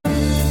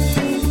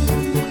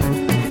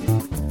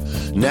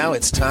Now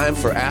it's time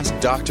for Ask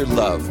Dr.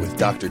 Love with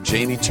Dr.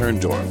 Jamie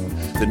Turndorf,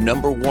 the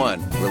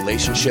 #1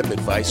 relationship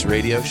advice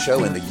radio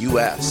show in the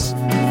U.S.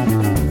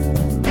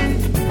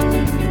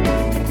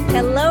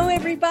 Hello,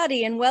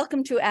 everybody, and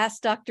welcome to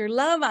Ask Dr.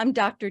 Love. I'm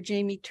Dr.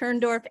 Jamie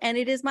Turndorf, and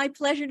it is my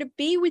pleasure to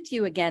be with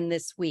you again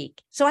this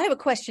week. So I have a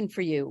question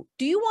for you.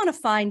 Do you want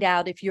to find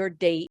out if your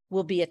date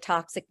will be a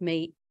toxic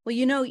mate? Well,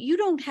 you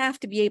don't have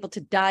to be able to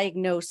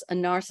diagnose a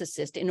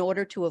narcissist in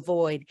order to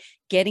avoid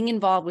getting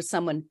involved with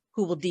someone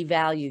who will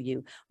devalue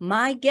you.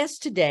 My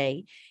guest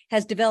today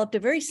has developed a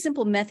very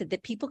simple method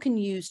that people can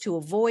use to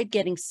avoid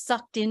getting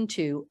sucked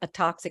into a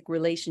toxic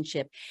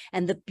relationship.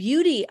 And the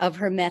beauty of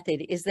her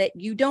method is that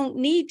you don't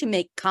need to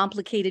make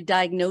complicated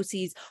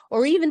diagnoses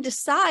or even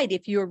decide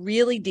if you're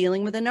really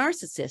dealing with a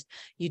narcissist.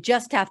 You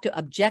just have to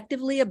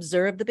objectively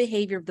observe the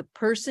behavior of the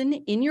person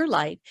in your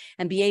life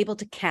and be able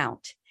to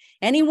count.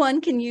 Anyone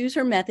can use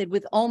her method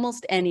with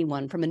almost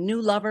anyone, from a new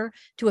lover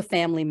to a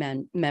family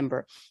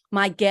member.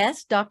 My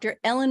guest, Dr.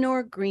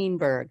 Elinor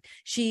Greenberg.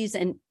 She's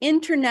an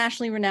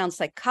internationally renowned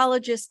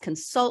psychologist,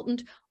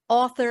 consultant,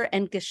 author,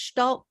 and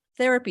Gestalt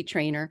therapy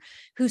trainer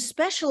who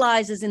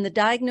specializes in the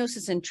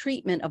diagnosis and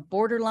treatment of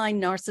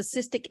borderline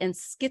narcissistic and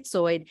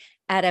schizoid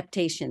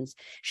adaptations.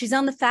 She's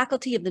on the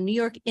faculty of the New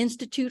York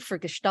Institute for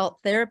Gestalt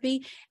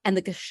Therapy and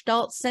the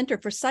Gestalt Center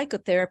for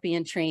Psychotherapy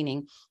and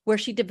Training, where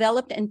she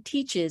developed and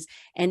teaches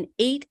an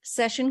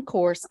 8-session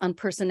course on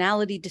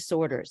personality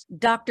disorders.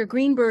 Dr.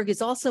 Greenberg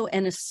is also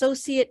an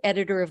associate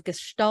editor of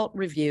Gestalt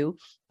Review,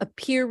 a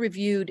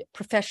peer-reviewed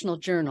professional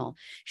journal.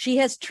 She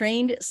has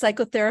trained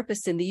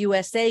psychotherapists in the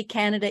USA,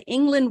 Canada,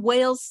 England,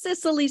 Wales,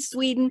 Sicily,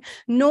 Sweden,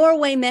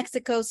 Norway,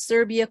 Mexico,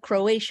 Serbia,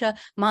 Croatia,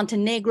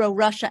 Montenegro,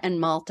 Russia, and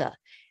Malta.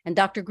 And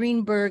Dr.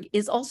 Greenberg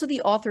is also the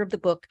author of the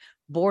book,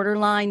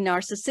 Borderline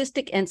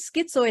Narcissistic and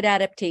Schizoid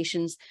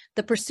Adaptations,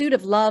 The Pursuit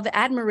of Love,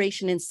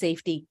 Admiration, and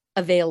Safety,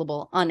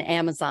 available on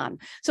Amazon.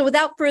 So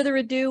without further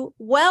ado,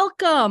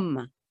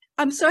 welcome.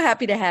 I'm so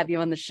happy to have you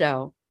on the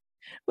show.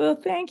 Well,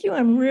 thank you.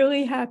 I'm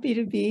really happy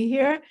to be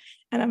here.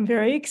 And I'm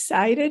very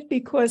excited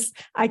because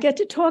I get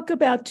to talk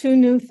about 2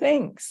 new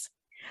things.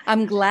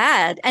 I'm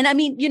glad. And I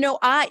mean,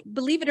 I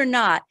believe it or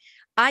not,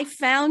 I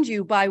found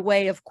you by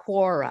way of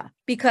Quora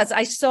because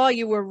I saw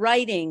you were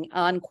writing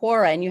on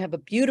Quora and you have a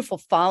beautiful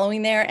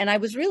following there. And I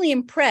was really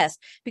impressed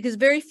because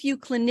very few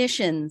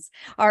clinicians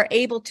are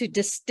able to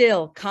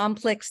distill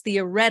complex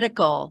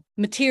theoretical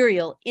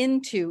material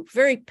into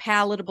very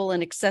palatable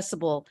and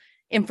accessible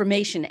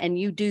information, and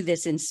you do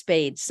this in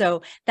spades.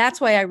 So that's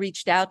why I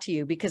reached out to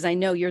you, because I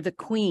know you're the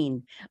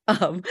queen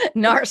of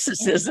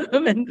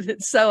narcissism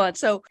and so on.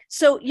 So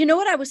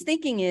what I was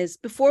thinking is,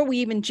 before we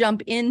even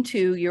jump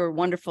into your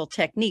wonderful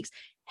techniques,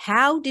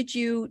 how did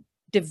you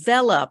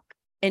develop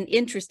an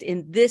interest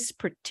in this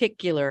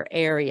particular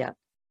area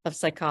of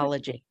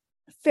psychology?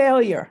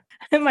 Failure.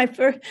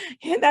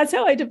 That's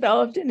how I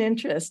developed an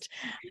interest.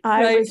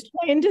 I was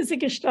trained as a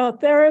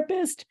Gestalt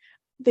therapist.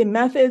 The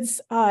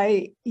methods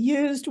I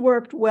used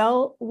worked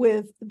well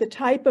with the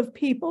type of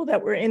people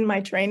that were in my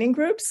training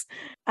groups.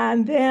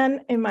 And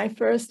then in my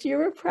first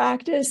year of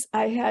practice,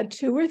 I had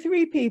 2 or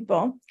 3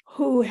 people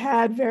who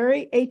had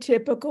very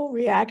atypical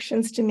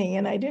reactions to me,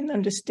 and I didn't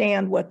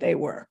understand what they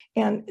were.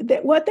 And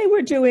what they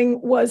were doing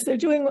was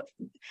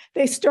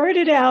they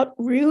started out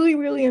really,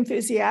 really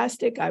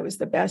enthusiastic. I was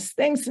the best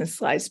thing since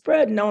sliced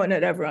bread. No one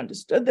had ever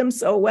understood them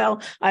so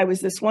well. I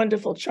was this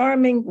wonderful,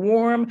 charming,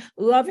 warm,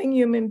 loving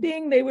human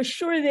being. They were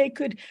sure they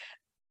could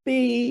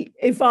be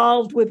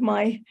evolved with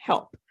my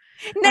help.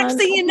 Next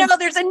thing you know,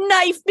 there's a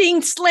knife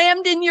being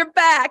slammed in your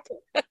back.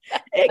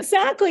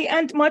 Exactly.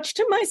 And much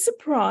to my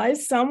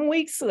surprise, some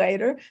weeks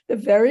later, the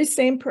very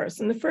same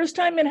person, the first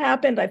time it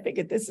happened, I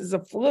figured this is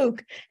a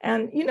fluke.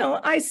 And,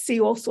 I see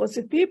all sorts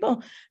of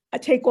people. I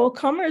take all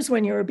comers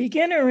when you're a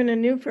beginner and a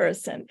new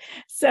person.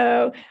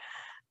 So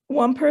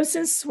one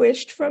person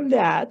switched from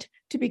that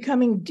to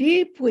becoming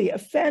deeply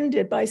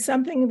offended by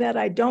something that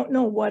I don't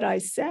know what I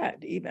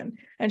said even.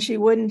 And she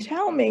wouldn't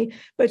tell me,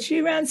 but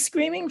she ran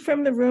screaming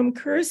from the room,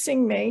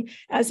 cursing me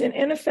as an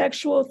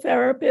ineffectual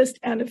therapist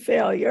and a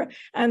failure,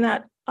 and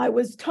that I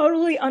was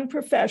totally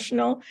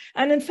unprofessional.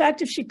 And in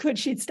fact, if she could,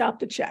 she'd stop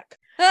the check.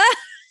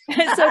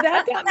 And so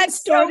that got me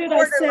started.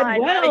 I said,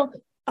 well,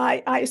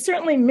 I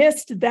certainly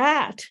missed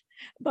that,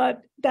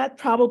 but that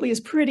probably is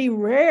pretty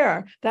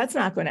rare. That's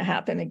not going to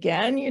happen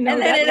again. And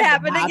then it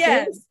happened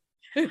again.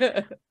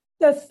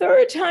 The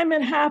third time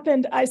it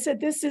happened, I said,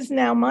 this is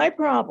now my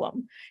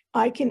problem.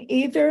 I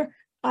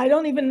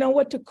don't even know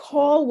what to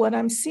call what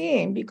I'm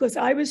seeing, because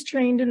I was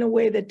trained in a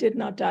way that did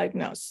not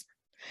diagnose.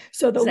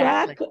 So the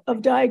lack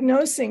of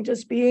diagnosing,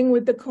 just being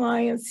with the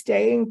client,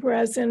 staying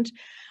present,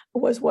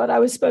 was what I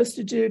was supposed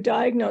to do.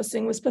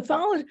 Diagnosing was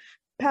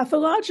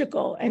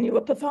pathological, and you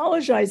were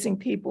pathologizing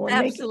people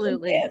and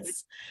Absolutely. making them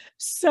kids.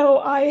 So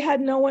I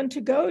had no one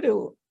to go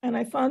to. And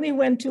I finally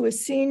went to a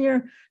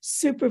senior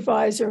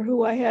supervisor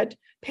who I had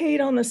paid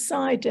on the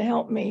side to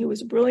help me, who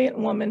was a brilliant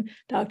woman,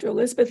 Dr.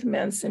 Elizabeth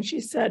Mintz. And she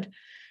said,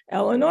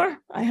 Elinor,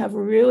 I have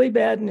really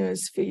bad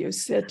news for you.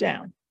 Sit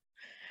down.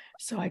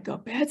 So I go,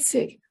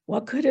 Betsy,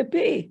 what could it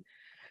be?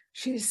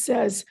 She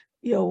says,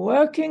 you're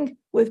working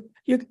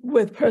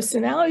with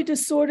personality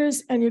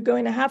disorders, and you're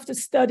going to have to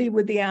study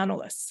with the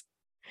analysts.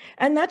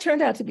 And that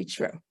turned out to be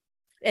true.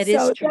 It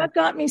is true. That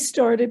got me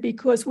started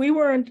because we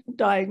weren't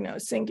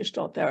diagnosing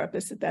Gestalt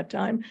therapists at that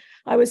time.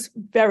 I was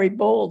very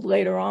bold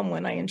later on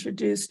when I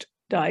introduced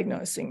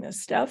diagnosing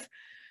this stuff,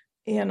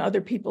 and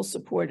other people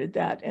supported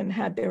that and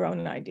had their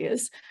own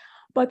ideas.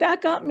 But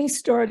that got me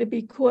started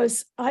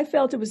because I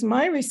felt it was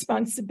my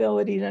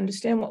responsibility to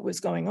understand what was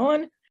going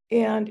on.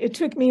 And it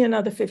took me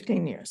another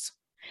 15 years.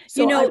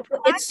 So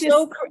it's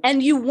so,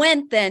 and you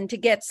went then to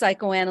get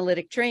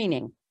psychoanalytic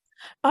training.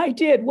 I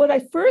did. What I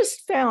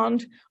first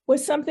found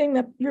was something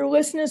that your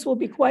listeners will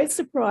be quite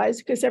surprised,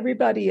 because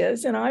everybody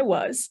is, and I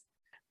was.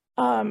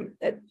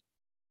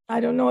 I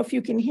don't know if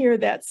you can hear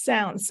that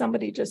sound.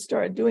 Somebody just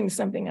started doing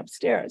something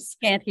upstairs.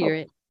 Can't hear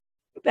it.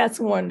 That's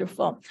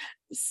wonderful.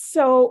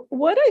 So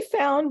what I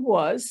found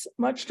was,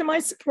 much to my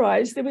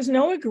surprise, there was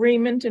no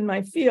agreement in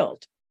my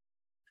field.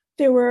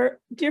 There were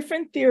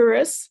different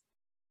theorists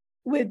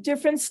with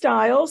different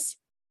styles,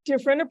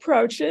 different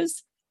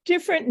approaches,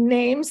 different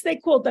names. They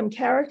called them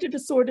character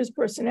disorders,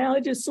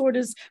 personality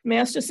disorders.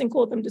 Masterson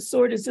called them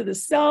disorders of the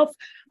self.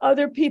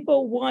 Other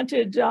people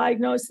wanted to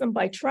diagnose them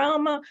by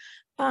trauma,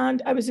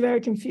 and I was very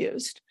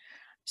confused.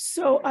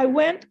 So I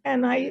went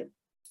and I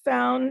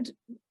found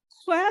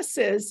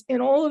classes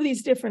in all of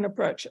these different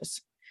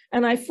approaches.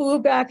 And I flew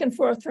back and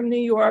forth from New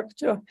York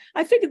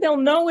I figured they'll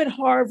know at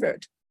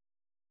Harvard.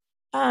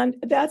 And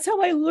that's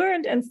how I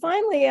learned. And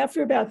finally,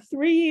 after about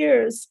 3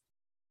 years,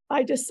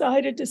 I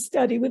decided to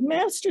study with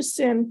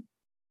Masterson,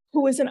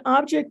 who is an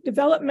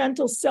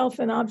developmental self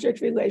and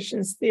object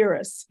relations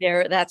theorist.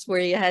 That's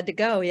where you had to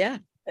go, yeah.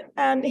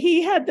 And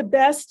he had the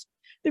best.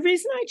 The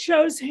reason I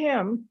chose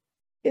him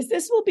is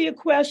this will be a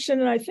question,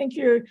 and I think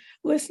your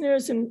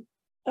listeners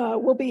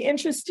will be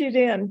interested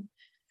in,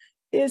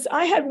 is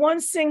I had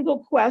one single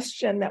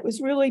question that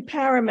was really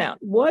paramount.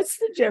 What's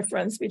the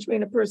difference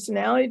between a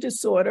personality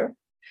disorder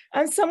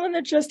and someone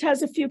that just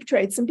has a few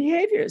traits and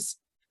behaviors?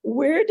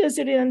 Where does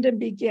it end and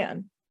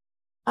begin?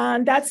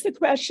 And that's the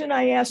question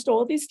I asked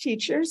all these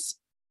teachers.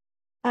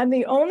 And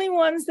the only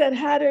ones that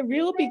had a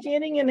real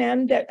beginning and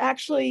end that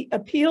actually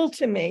appealed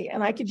to me,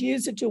 and I could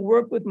use it to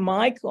work with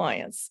my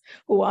clients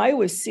who I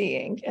was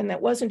seeing, and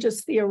that wasn't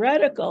just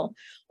theoretical,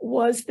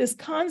 was this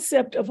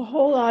concept of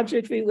whole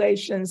object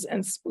relations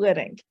and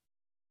splitting.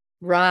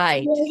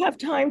 Right. Do you have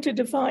time to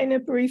define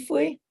it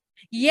briefly?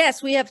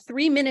 Yes, we have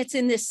 3 minutes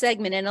in this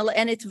segment,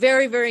 and it's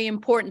very, very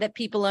important that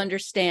people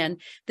understand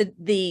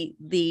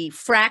the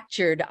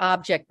fractured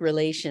object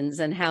relations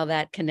and how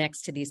that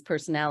connects to these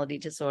personality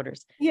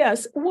disorders.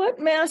 Yes, what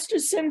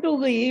Masterson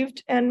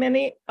believed, and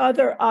many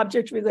other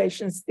object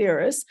relations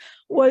theorists,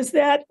 was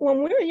that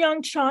when we're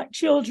young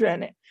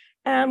children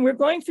and we're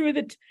going through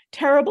the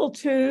terrible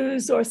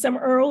twos or some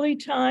early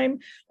time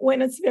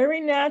when it's very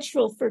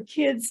natural for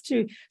kids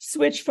to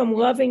switch from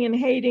loving and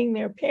hating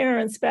their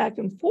parents back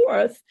and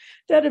forth,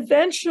 that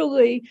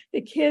eventually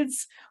the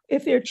kids,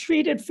 if they're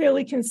treated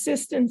fairly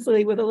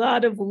consistently with a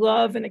lot of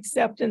love and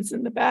acceptance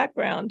in the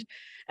background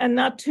and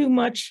not too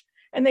much,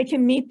 and they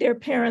can meet their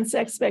parents'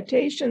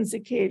 expectations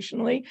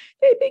occasionally,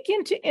 they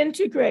begin to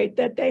integrate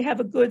that they have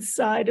a good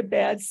side, a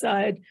bad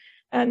side,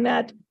 and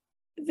that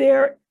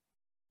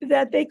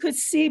they could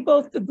see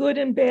both the good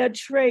and bad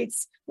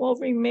traits while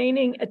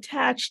remaining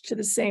attached to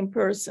the same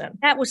person.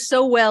 That was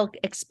so well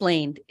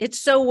explained. It's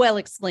so well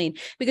explained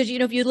because,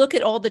 if you look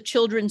at all the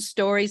children's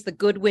stories, the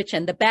good witch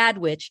and the bad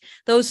witch,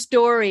 those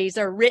stories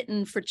are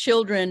written for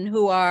children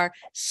who are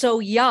so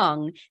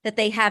young that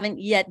they haven't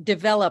yet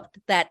developed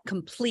that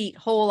complete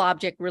whole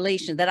object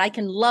relation, that I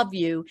can love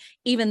you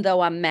even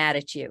though I'm mad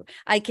at you.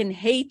 I can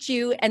hate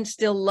you and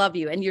still love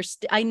you. And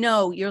I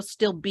know you'll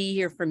still be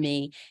here for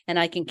me and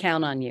I can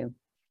count on you.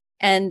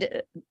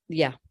 And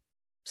yeah,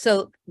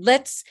 so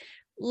let's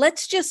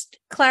just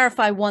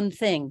clarify one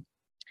thing,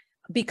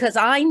 because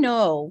I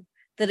know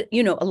that,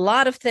 a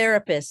lot of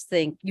therapists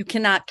think you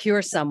cannot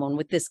cure someone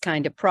with this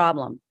kind of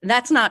problem. And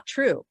that's not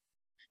true.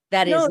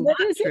 That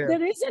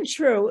isn't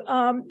true.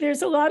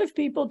 There's a lot of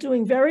people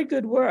doing very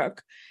good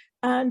work,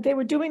 and they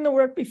were doing the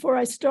work before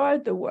I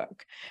started the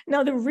work.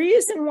 Now, the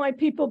reason why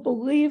people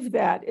believe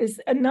that is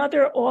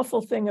another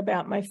awful thing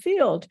about my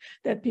field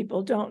that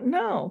people don't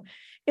know.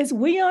 Is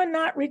we are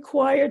not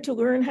required to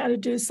learn how to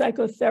do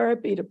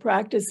psychotherapy to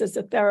practice as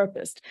a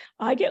therapist.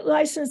 I get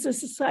licensed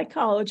as a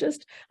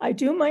psychologist. I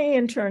do my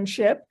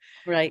internship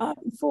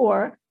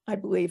before, I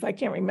believe, I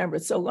can't remember,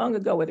 it's so long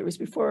ago whether it was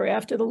before or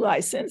after the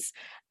license.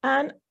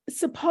 And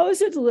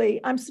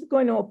supposedly, I'm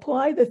going to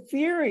apply the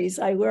theories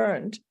I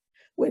learned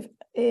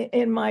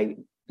in my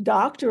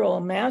doctoral,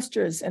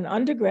 master's, and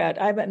undergrad.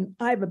 I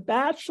have a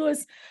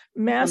bachelor's,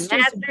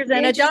 master's,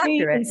 and a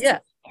doctorate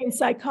in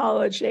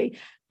psychology.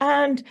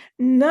 And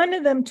none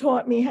of them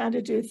taught me how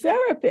to do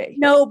therapy.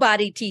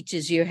 Nobody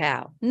teaches you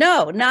how.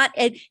 No,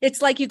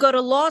 it's like you go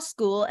to law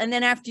school and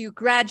then after you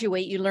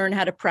graduate, you learn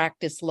how to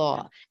practice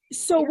law.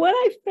 So what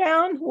I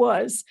found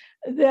was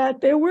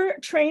that there were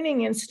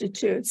training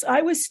institutes.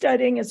 I was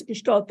studying as a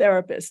Gestalt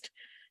therapist,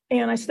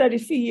 and I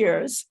studied for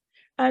years.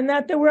 and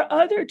that there were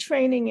other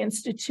training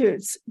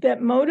institutes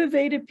that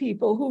motivated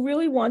people who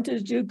really wanted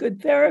to do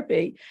good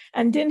therapy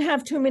and didn't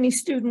have too many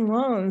student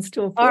loans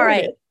to afford All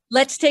right, it.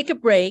 let's take a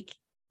break.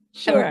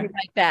 Sure. And we'll be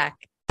right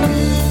back.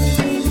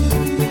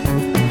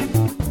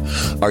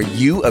 Are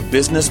you a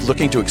business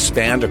looking to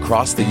expand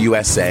across the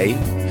USA?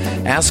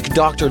 Ask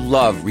Dr.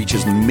 Love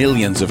reaches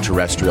millions of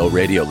terrestrial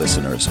radio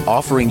listeners,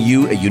 offering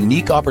you a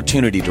unique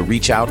opportunity to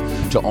reach out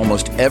to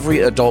almost every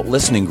adult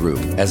listening group,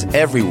 as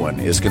everyone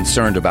is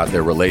concerned about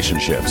their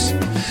relationships.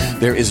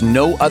 There is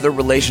no other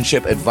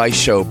relationship advice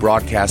show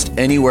broadcast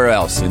anywhere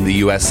else in the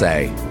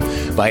USA.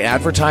 By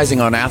advertising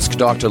on Ask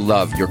Dr.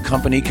 Love, your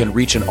company can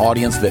reach an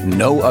audience that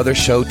no other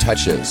show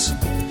touches.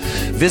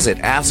 Visit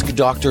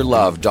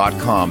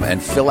AskDrLove.com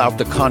and fill out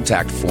the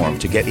contact form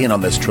to get in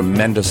on this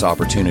tremendous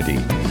opportunity.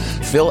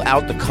 Fill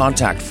out the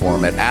contact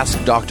form at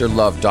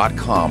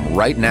AskDrLove.com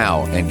right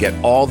now and get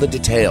all the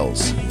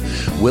details.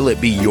 Will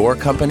it be your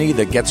company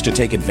that gets to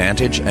take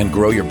advantage and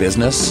grow your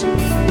business?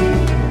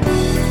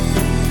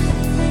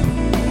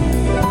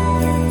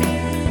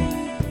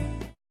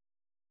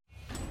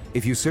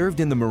 If you served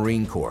in the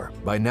Marine Corps,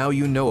 by now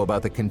you know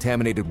about the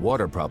contaminated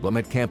water problem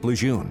at Camp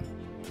Lejeune.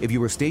 If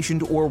you were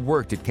stationed or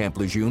worked at Camp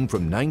Lejeune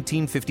from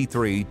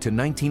 1953 to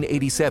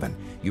 1987,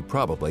 you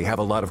probably have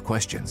a lot of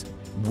questions.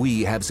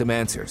 We have some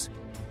answers.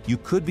 You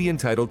could be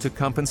entitled to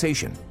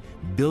compensation.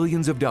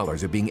 Billions of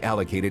dollars are being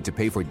allocated to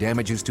pay for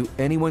damages to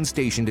anyone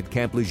stationed at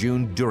Camp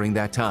Lejeune during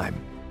that time.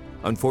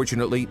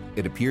 Unfortunately,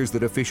 it appears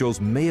that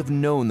officials may have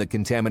known the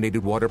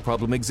contaminated water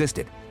problem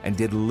existed and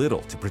did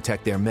little to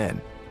protect their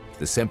men.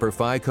 The Semper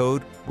Fi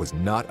code was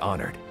not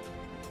honored.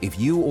 If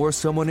you or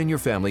someone in your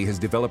family has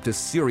developed a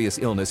serious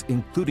illness,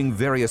 including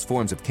various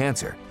forms of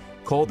cancer,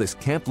 call this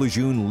Camp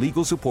Lejeune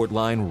legal support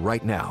line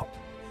right now.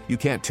 You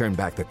can't turn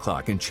back the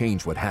clock and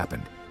change what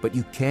happened, but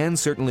you can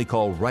certainly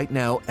call right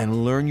now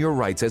and learn your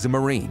rights as a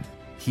Marine.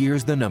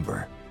 Here's the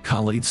number.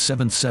 Call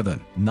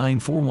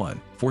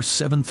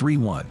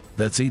 877-941-4731.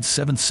 That's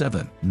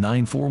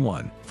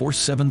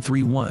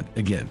 877-941-4731.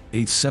 Again,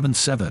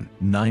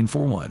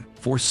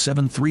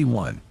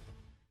 877-941-4731.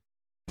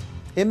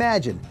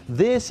 Imagine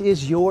this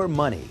is your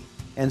money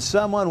and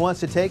someone wants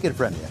to take it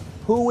from you.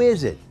 Who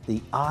is it? The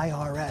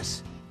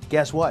IRS.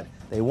 Guess what?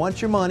 They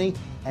want your money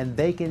and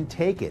they can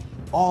take it,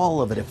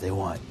 all of it if they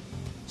want.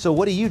 So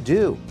what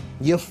do?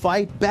 You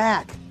fight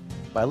back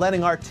by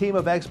letting our team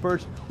of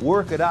experts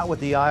work it out with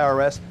the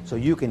IRS so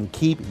you can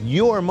keep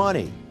your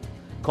money.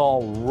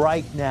 Call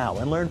right now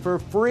and learn for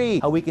free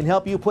how we can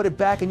help you put it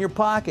back in your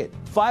pocket.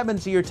 5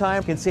 minutes of your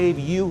time can save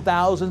you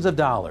thousands of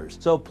dollars.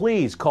 So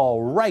please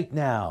call right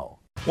now.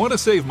 Want to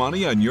save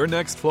money on your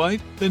next flight?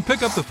 Then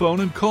pick up the phone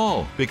and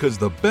call, because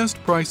the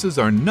best prices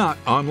are not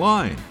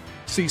online.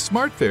 See,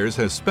 SmartFares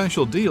has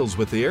special deals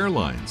with the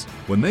airlines.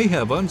 When they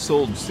have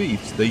unsold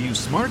seats, they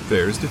use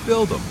SmartFares to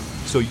fill them.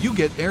 So you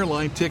get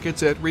airline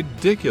tickets at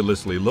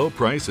ridiculously low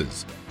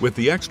prices. With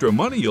the extra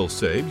money you'll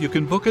save, you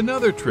can book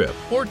another trip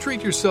or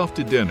treat yourself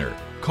to dinner.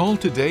 Call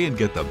today and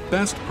get the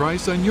best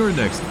price on your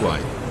next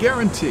flight,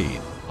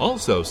 guaranteed.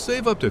 Also,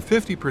 save up to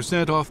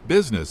 50% off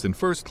business and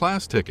first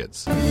class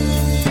tickets.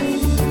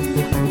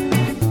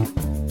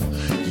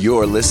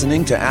 You're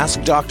listening to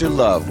Ask Dr.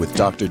 Love with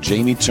Dr.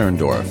 Jamie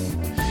Turndorf.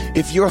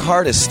 If your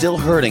heart is still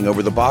hurting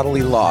over the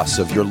bodily loss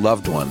of your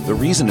loved one, the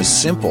reason is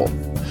simple.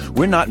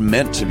 We're not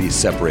meant to be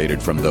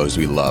separated from those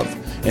we love,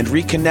 and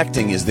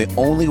reconnecting is the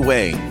only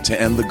way to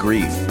end the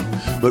grief.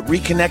 But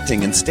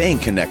reconnecting and staying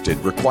connected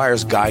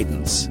requires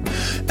guidance.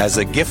 As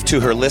a gift to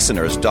her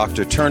listeners,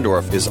 Dr.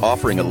 Turndorf is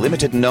offering a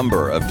limited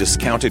number of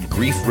discounted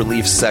grief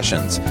relief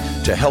sessions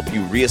to help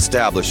you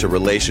reestablish a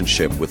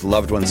relationship with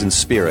loved ones in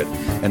spirit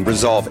and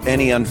resolve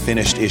any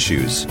unfinished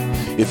issues.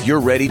 If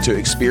you're ready to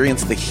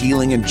experience the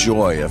healing and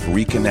joy of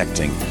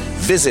reconnecting,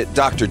 visit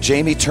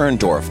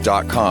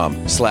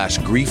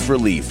drjamieturndorf.com/grief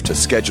relief to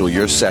schedule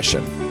your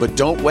session. But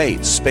don't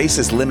wait, space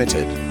is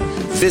limited.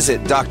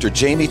 Visit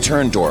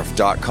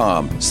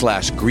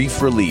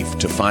drjamieturndorf.com/grief relief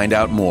to find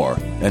out more.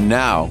 And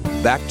now,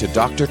 back to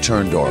Dr.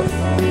 Turndorf.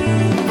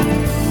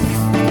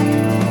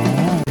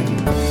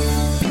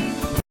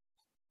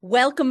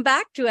 Welcome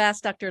back to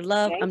Ask Dr.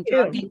 Love. I'm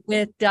talking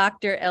with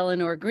Dr.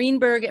 Elinor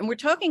Greenberg, and we're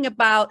talking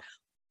about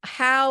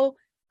how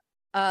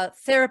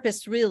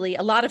therapists really,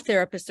 a lot of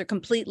therapists are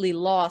completely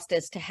lost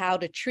as to how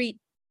to treat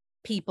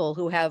people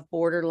who have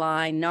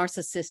borderline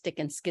narcissistic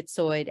and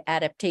schizoid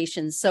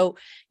adaptations. So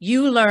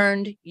you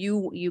learned,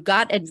 you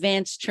got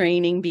advanced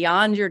training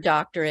beyond your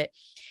doctorate.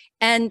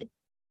 And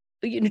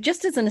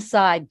just as an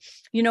aside,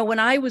 when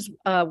I was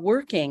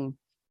working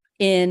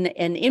in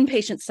an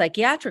inpatient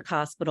psychiatric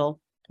hospital,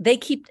 they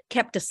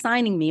kept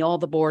assigning me all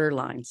the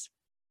borderlines,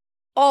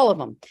 all of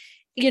them,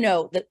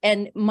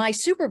 and my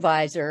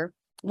supervisor,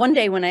 one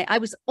day when I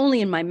was only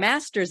in my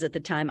master's at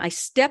the time, I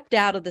stepped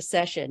out of the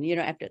session,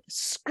 after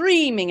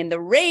screaming and the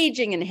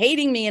raging and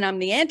hating me and I'm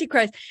the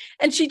Antichrist.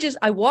 And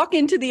I walk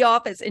into the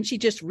office and she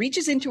just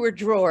reaches into her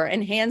drawer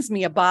and hands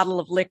me a bottle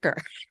of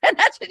liquor. And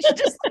that's what she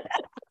just said.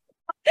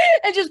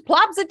 and just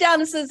plops it down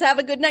and says, have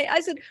a good night.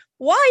 I said,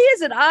 why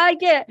is it I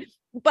get,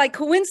 by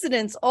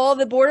coincidence, all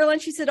the borderline?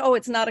 She said, oh,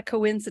 it's not a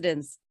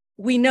coincidence.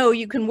 We know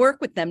you can work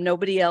with them.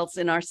 Nobody else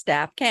in our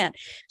staff can.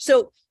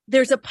 So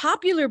there's a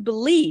popular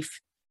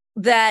belief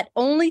that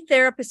only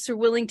therapists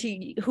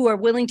who are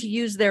willing to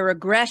use their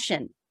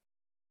aggression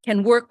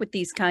can work with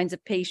these kinds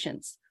of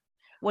patients.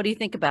 What do you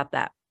think about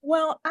that?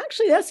 Well,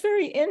 actually, that's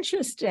very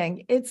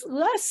interesting. It's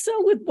less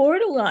so with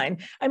borderline.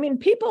 I mean,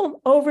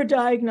 people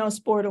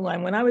overdiagnose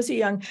borderline. When I was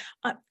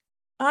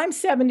I'm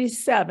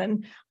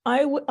 77.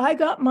 I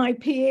got my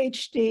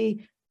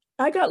PhD.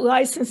 I got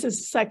licensed as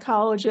a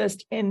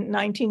psychologist in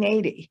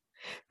 1980.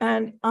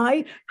 And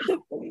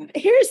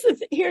here's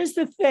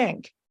the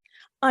thing.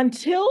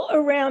 Until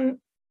around,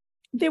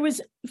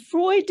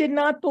 Freud did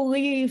not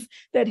believe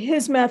that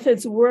his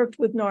methods worked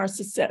with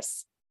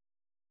narcissists.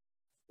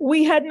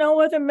 We had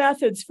no other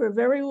methods for a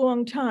very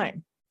long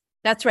time.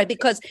 That's right,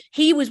 because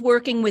he was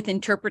working with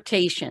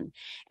interpretation.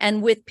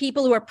 And with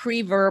people who are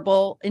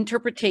pre-verbal,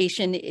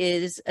 interpretation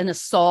is an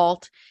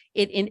assault.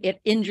 It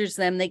injures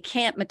them. They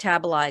can't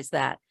metabolize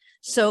that.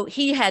 So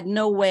he had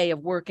no way of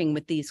working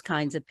with these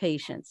kinds of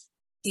patients.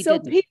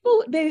 Anyone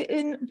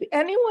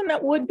that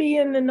would be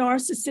in the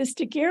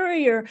narcissistic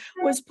area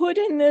was put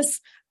in this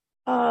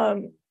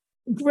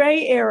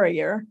gray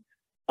area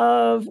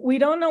of, we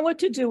don't know what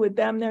to do with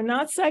them. They're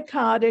not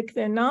psychotic.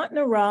 They're not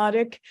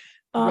neurotic.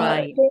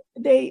 Right.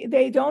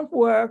 They don't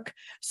work.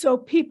 So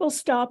people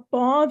stop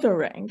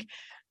bothering.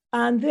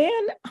 And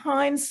then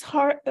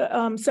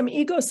some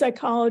ego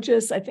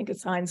psychologists, I think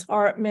it's Heinz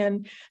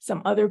Hartmann,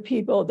 some other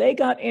people, they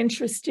got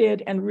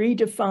interested and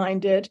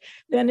redefined it.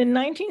 Then in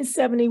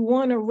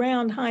 1971,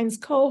 around Heinz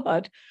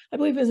Kohut, I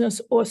believe he was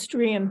an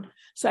Austrian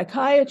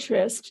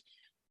psychiatrist,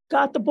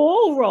 got the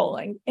ball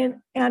rolling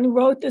and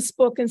wrote this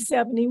book in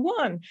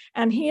 71.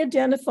 And he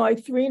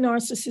identified 3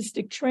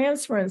 narcissistic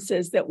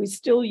transferences that we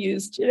still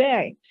use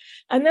today.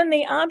 And then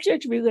the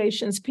object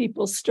relations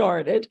people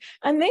started,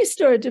 and they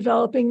started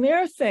developing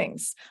their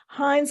things.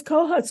 Heinz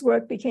Kohut's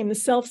work became the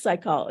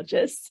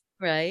self-psychologist.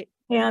 Right.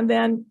 And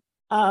then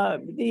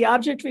the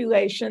object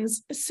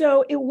relations.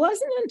 So it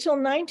wasn't until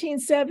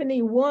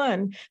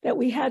 1971 that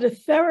we had a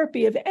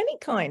therapy of any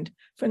kind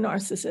for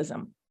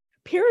narcissism.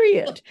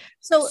 Period.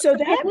 So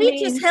that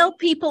we just help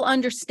people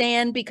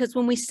understand, because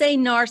when we say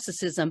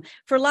narcissism,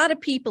 for a lot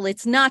of people,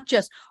 it's not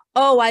just,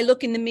 oh, I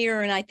look in the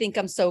mirror and I think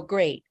I'm so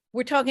great.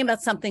 We're talking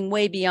about something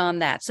way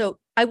beyond that. So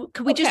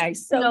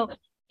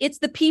it's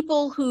the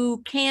people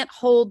who can't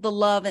hold the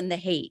love and the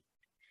hate.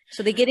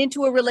 So they get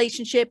into a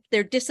relationship,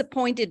 they're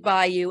disappointed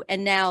by you,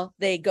 and now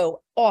they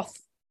go off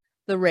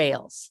the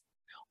rails.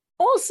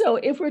 Also,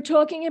 if we're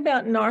talking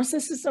about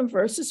narcissism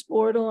versus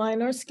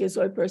borderline or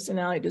schizoid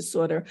personality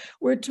disorder,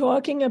 we're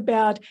talking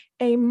about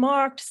a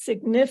marked,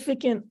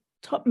 significant,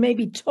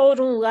 maybe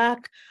total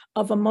lack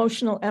of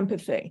emotional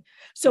empathy.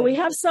 So we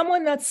have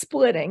someone that's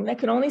splitting, that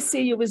can only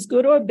see you as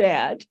good or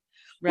bad,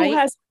 right, who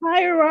has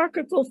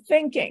hierarchical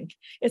thinking.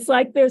 It's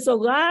like there's a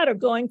ladder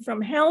going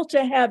from hell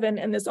to heaven,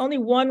 and there's only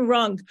one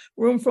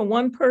room for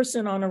one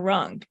person on a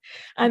rung.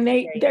 And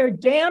they're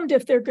damned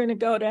if they're going to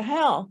go to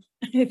hell,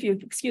 if you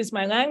excuse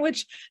my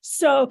language.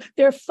 So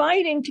they're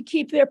fighting to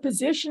keep their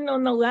position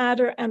on the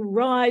ladder and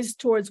rise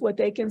towards what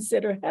they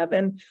consider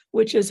heaven,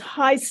 which is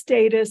high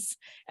status,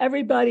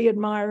 everybody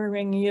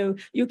admiring you.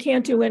 You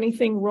can't do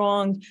anything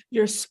wrong.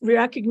 You're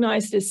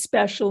recognized as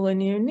special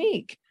and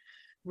unique.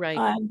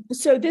 Right.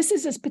 So this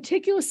is this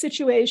particular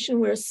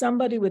situation where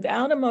somebody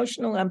without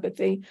emotional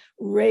empathy,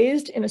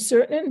 raised in a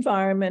certain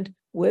environment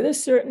with a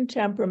certain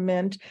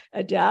temperament,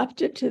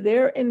 adapted to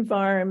their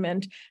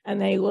environment, and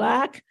they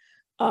lack,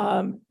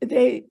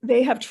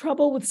 they have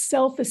trouble with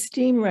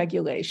self-esteem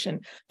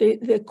regulation.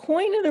 The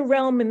coin of the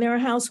realm in their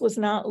house was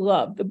not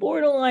love. The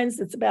borderlines,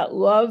 it's about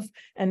love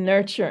and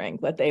nurturing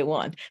what they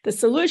want. The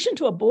solution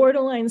to a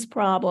borderlines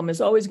problem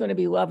is always going to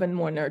be love and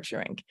more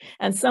nurturing,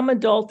 and some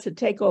adult to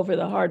take over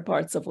the hard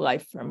parts of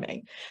life for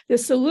me. The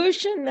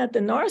solution that the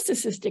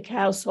narcissistic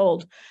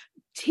household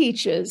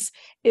teaches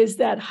is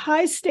that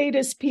high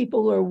status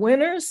people are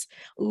winners,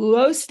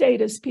 low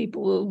status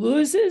people are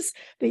losers.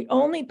 The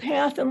only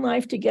path in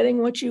life to getting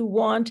what you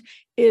want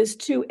is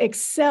to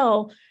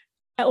excel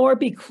or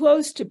be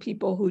close to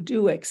people who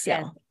do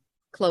excel. Yeah,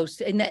 close,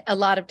 and a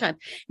lot of times.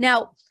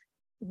 Now,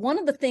 one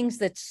of the things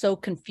that's so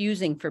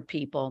confusing for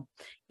people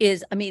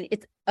is,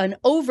 it's an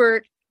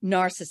overt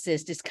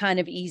narcissist is kind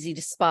of easy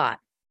to spot.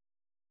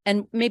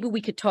 And maybe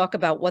we could talk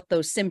about what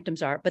those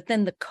symptoms are. But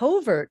then the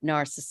covert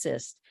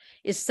narcissist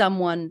is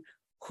someone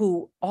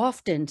who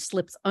often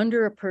slips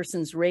under a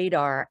person's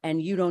radar,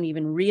 and you don't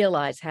even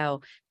realize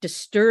how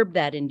disturbed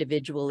that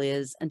individual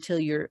is until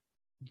you're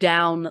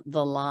down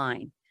the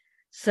line.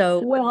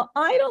 So, well,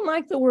 I don't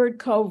like the word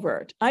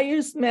covert. I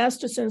use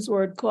Masterson's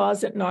word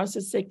closet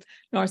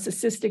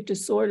narcissistic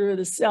disorder of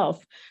the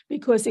self,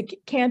 because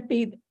it can't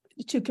be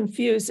too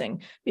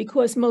confusing,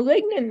 because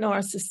malignant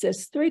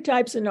narcissists, 3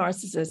 types of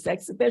narcissists: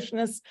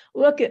 exhibitionists,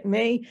 look at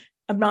me,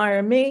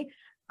 admire me;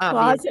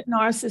 closet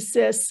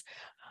narcissists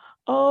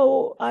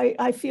oh,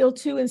 I feel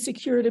too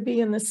insecure to be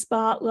in the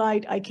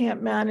spotlight. I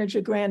can't manage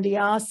a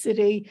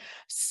grandiosity.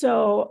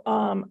 So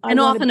and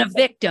often a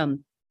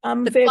victim.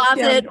 I'm the victim.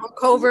 closet or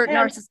covert And-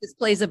 narcissist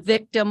plays a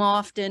victim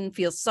often,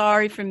 feels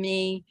sorry for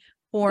me,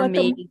 for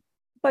me.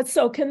 But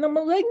so can the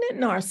malignant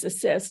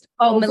narcissist.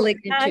 Oh, overt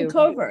malignant and too.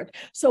 covert.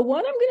 So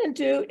what I'm going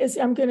to do is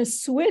I'm going to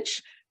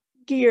switch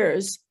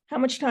gears. How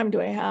much time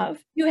do I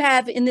have? You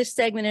have in this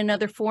segment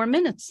another 4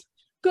 minutes.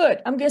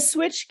 Good. I'm going to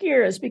switch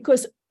gears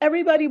because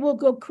everybody will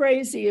go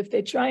crazy if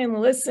they try and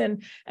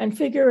listen and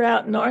figure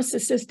out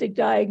narcissistic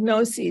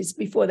diagnoses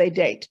before they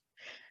date.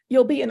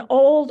 You'll be an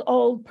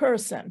old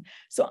person.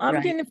 So I'm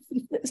Right. going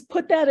to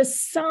put that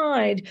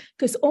aside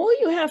because all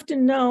you have to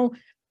know,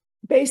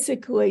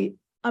 basically,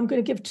 I'm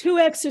going to give 2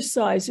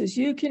 exercises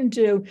you can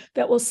do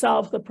that will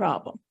solve the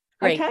problem.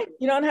 Great. Okay?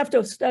 You don't have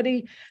to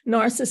study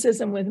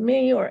narcissism with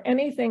me or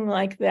anything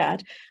like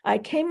that. I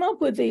came up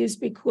with these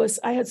because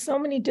I had so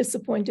many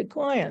disappointed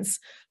clients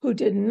who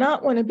did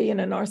not want to be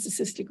in a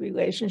narcissistic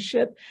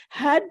relationship,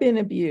 had been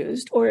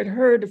abused or had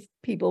heard of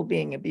people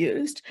being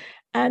abused,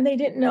 and they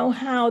didn't know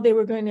how they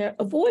were going to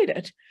avoid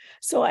it.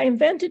 So I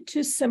invented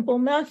 2 simple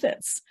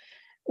methods.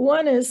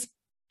 One is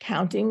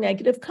counting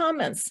negative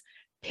comments.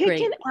 Pick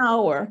Great. an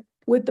hour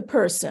with the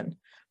person,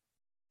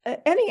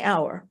 any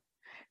hour,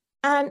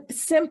 and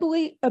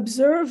simply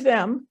observe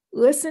them,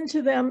 listen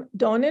to them,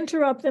 don't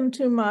interrupt them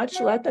too much,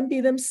 let them be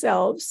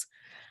themselves,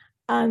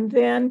 and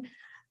then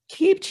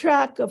keep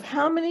track of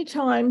how many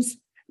times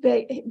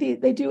they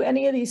do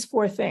any of these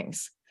 4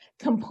 things.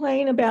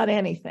 Complain about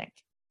anything.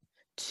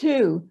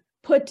 2,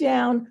 put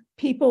down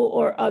people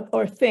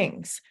or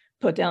things.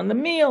 Put down the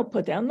meal,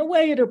 put down the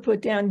waiter,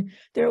 put down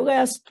their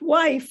last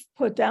wife,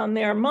 put down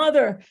their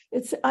mother.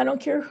 I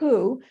don't care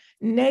who.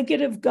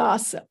 Negative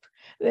gossip.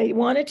 They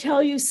want to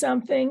tell you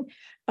something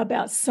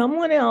about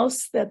someone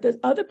else that the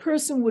other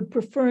person would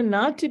prefer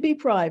not to be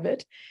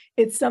private.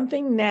 It's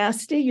something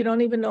nasty. You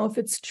don't even know if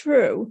it's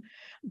true,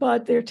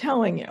 but they're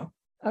telling you,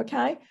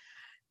 okay?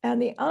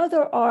 And the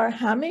other are,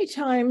 how many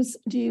times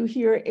do you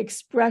hear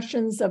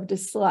expressions of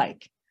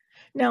dislike?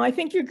 Now, I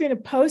think you're going to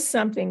post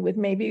something with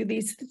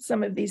maybe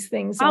some of these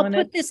things I'll on it.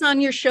 put this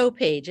on your show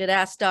page at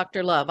Ask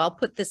Dr. Love. I'll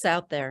put this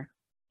out there.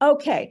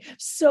 Okay,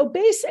 so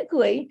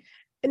basically,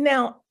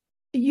 now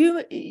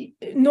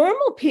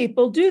normal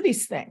people do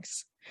these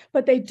things,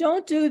 but they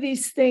don't do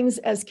these things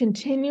as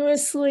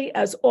continuously,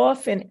 as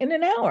often in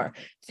an hour.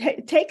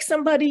 Take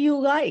somebody you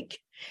like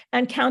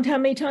and count how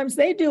many times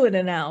they do it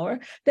an hour.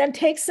 Then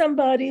take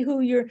somebody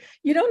who you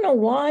don't know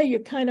why, you're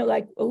kind of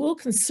like a little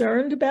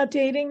concerned about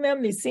dating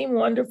them. They seem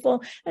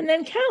wonderful, and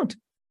then count.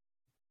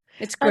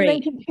 It's great. And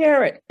then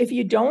compare it. If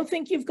you don't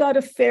think you've got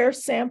a fair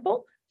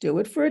sample, do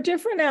it for a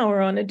different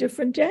hour on a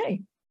different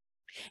day.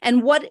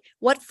 And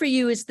what for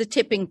you is the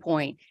tipping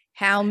point?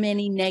 How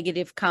many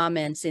negative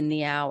comments in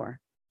the hour?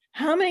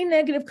 How many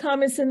negative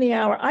comments in the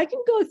hour? I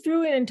can go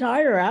through an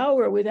entire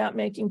hour without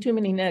making too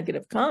many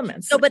negative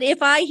comments. So, but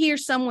if I hear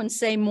someone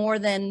say more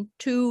than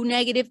 2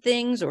 negative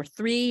things, or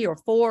 3 or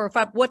 4 or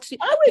 5,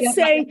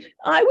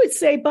 I would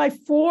say by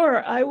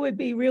 4, I would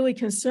be really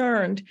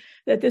concerned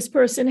that this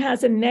person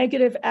has a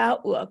negative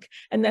outlook,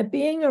 and that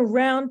being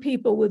around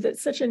people with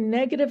such a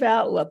negative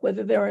outlook,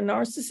 whether they're a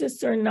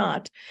narcissist or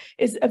not,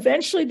 is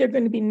eventually they're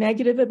going to be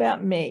negative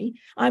about me.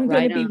 I'm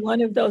going to be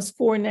one of those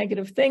 4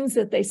 negative things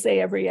that they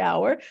say every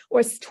hour,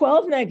 or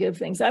 12 negative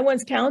things. I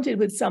once counted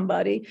with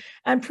somebody,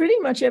 and pretty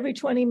much every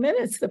 20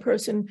 minutes, the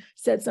person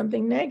said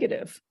something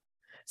negative.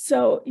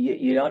 So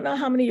you don't know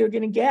how many you're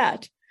going to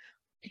get.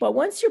 But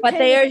once you're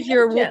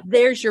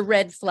there's your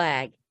red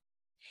flag.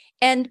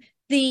 And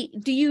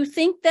do you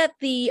think that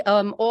the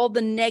all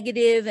the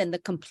negative and the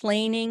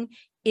complaining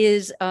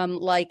is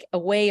like a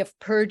way of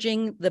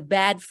purging the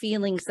bad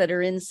feelings that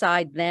are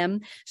inside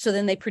them? So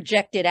then they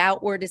project it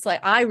outward. It's like,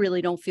 I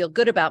really don't feel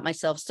good about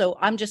myself, so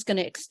I'm just going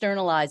to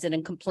externalize it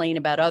and complain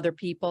about other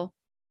people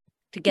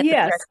to get the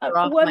pressure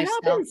off what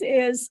myself. happens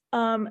is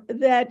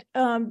that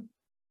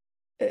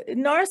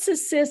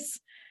narcissists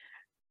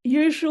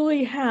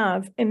usually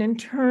have an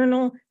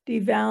internal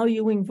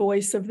devaluing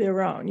voice of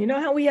their own. You know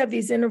how we have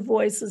these inner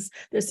voices?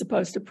 They're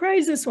supposed to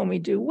praise us when we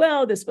do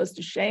well. They're supposed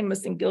to shame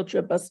us and guilt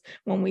trip us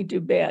when we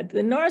do bad.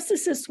 The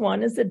narcissist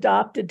one is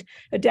adapted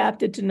to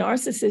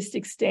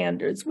narcissistic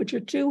standards, which are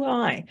too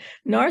high.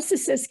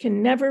 Narcissists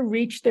can never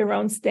reach their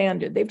own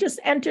standard. They've just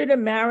entered a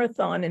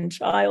marathon in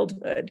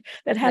childhood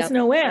that has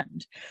no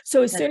end.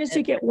 So as soon as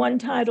you get one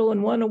title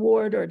and one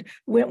award or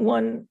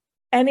one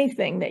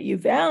anything that you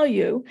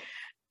value,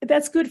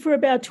 that's good for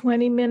about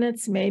 20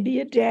 minutes,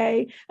 maybe a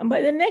day. And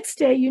by the next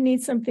day, you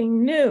need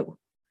something new.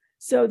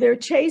 So they're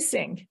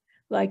chasing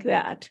like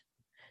that.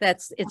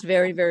 It's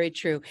very, very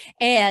true.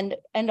 And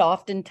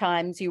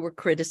oftentimes you were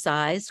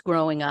criticized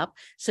growing up.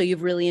 So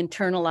you've really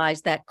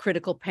internalized that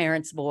critical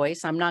parent's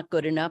voice. I'm not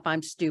good enough.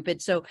 I'm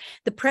stupid. So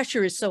the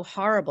pressure is so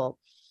horrible.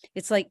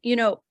 It's like,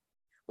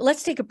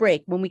 let's take a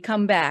break. When we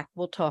come back,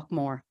 we'll talk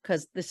more,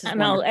 because this is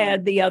wonderful. I'll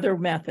add the other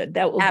method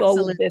that will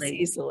go with this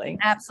easily.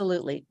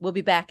 Absolutely. We'll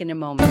be back in a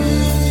moment.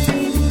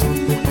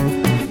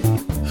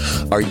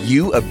 Are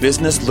you a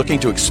business looking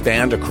to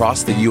expand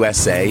across the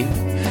USA?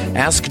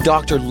 Ask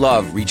Dr.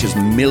 Love reaches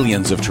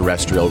millions of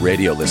terrestrial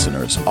radio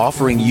listeners,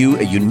 offering you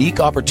a unique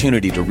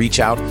opportunity to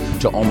reach out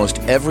to almost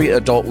every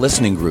adult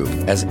listening group,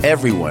 as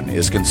everyone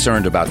is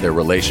concerned about their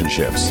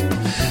relationships.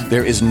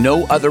 There is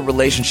no other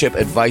relationship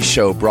advice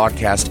show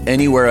broadcast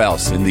anywhere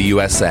else in the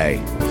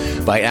USA.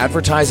 By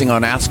advertising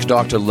on Ask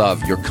Dr.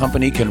 Love, your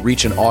company can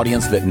reach an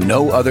audience that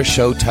no other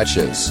show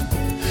touches.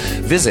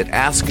 Visit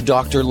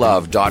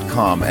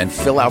AskDrLove.com and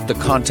fill out the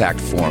contact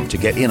form to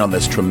get in on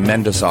this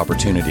tremendous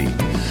opportunity.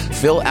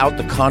 Fill out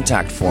the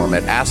contact form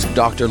at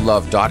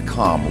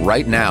AskDrLove.com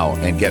right now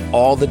and get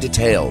all the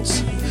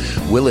details.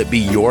 Will it be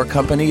your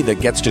company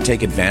that gets to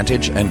take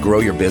advantage and grow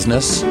your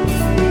business?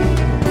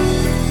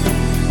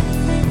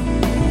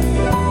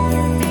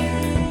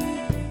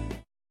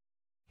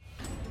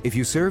 If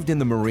you served in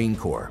the Marine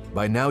Corps,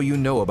 by now you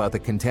know about the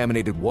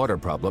contaminated water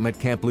problem at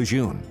Camp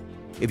Lejeune.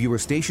 If you were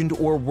stationed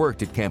or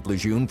worked at Camp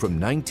Lejeune from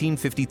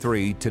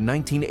 1953 to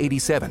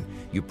 1987,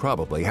 you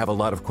probably have a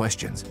lot of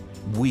questions.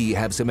 We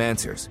have some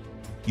answers.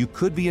 You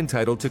could be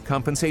entitled to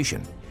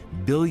compensation.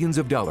 Billions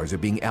of dollars are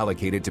being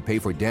allocated to pay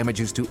for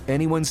damages to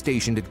anyone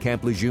stationed at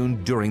Camp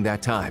Lejeune during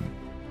that time.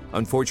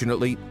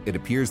 Unfortunately, it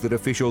appears that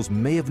officials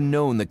may have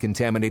known the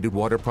contaminated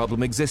water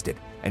problem existed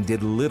and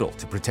did little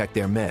to protect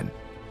their men.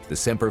 The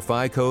Semper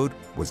Fi code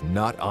was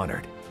not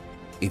honored.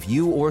 If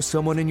you or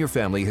someone in your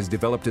family has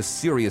developed a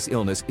serious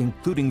illness,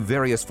 including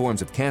various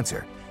forms of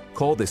cancer,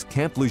 call this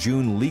Camp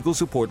Lejeune legal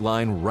support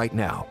line right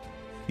now.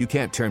 You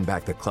can't turn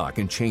back the clock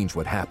and change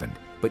what happened,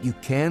 but you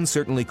can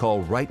certainly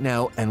call right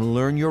now and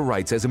learn your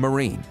rights as a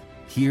Marine.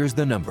 Here's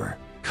the number.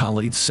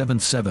 Call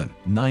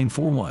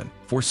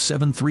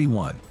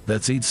 877-941-4731.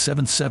 That's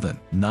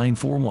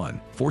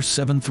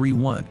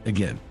 877-941-4731.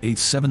 Again,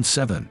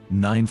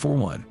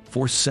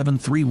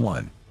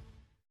 877-941-4731.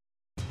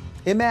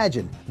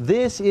 Imagine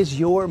this is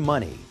your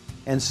money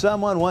and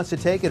someone wants to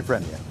take it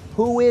from you.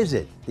 Who is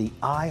it? The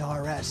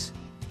IRS.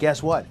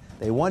 Guess what?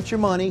 They want your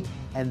money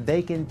and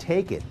they can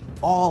take it,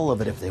 all of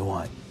it if they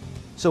want.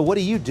 So what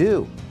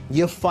do?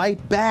 You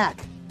fight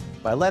back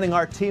by letting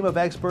our team of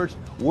experts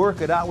work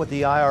it out with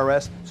the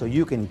IRS so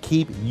you can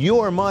keep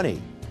your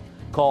money.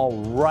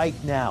 Call right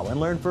now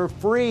and learn for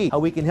free how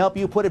we can help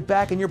you put it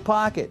back in your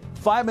pocket.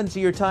 5 minutes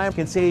of your time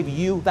can save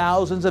you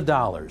thousands of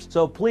dollars.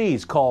 So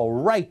please call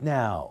right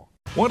now.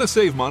 Want to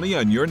save money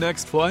on your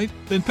next flight?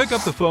 Then pick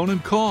up the phone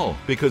and call,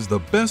 because the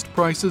best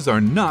prices are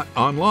not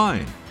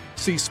online.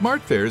 See,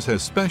 SmartFares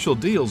has special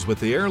deals with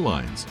the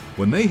airlines.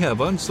 When they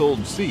have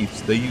unsold seats,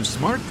 they use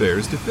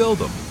SmartFares to fill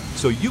them.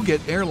 So you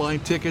get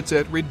airline tickets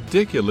at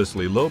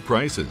ridiculously low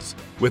prices.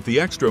 With the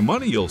extra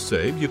money you'll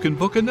save, you can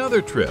book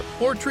another trip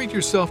or treat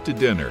yourself to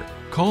dinner.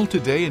 Call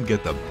today and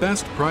get the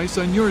best price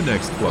on your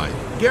next flight,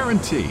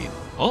 guaranteed.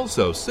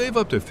 Also, save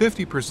up to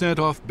 50%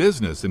 off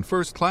business and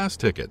first class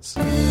tickets.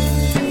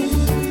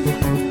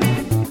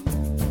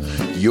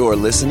 You're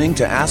listening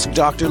to Ask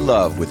Dr.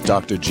 Love with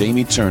Dr.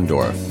 Jamie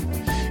Turndorf.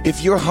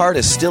 If your heart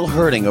is still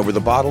hurting over the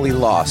bodily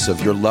loss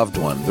of your loved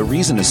one, the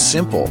reason is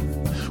simple.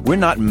 We're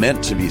not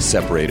meant to be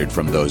separated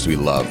from those we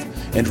love,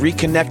 and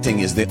reconnecting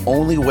is the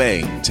only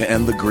way to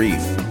end the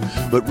grief.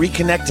 But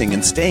reconnecting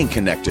and staying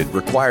connected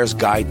requires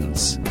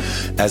guidance.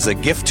 As a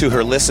gift to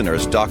her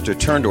listeners, Dr.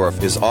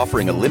 Turndorf is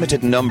offering a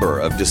limited number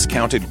of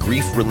discounted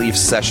grief relief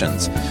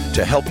sessions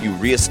to help you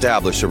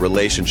reestablish a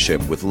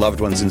relationship with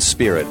loved ones in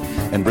spirit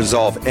and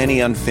resolve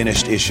any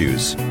unfinished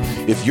issues.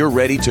 If you're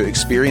ready to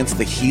experience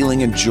the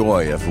healing and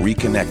joy of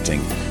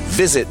reconnecting,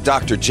 visit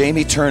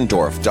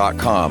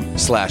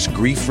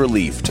drjamieturndorf.com/grief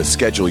relief to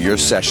schedule your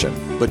session.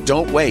 But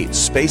don't wait,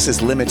 space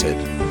is limited.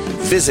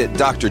 Visit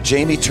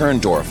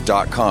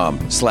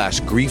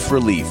drjamieturndorf.com/grief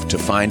relief to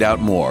find out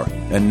more.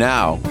 And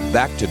now,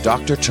 back to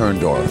Dr.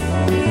 Turndorf.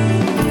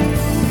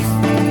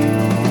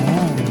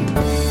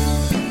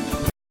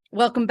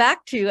 Welcome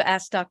back to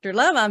Ask Dr.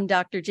 Love. I'm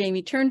Dr.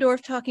 Jamie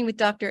Turndorf, talking with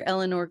Dr.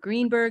 Elinor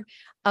Greenberg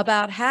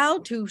about how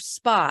to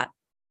spot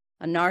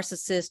a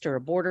narcissist or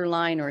a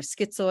borderline or a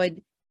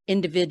schizoid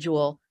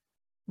individual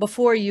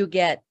before you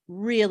get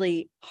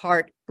really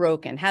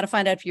heartbroken, how to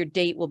find out if your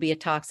date will be a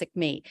toxic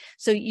mate.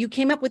 So you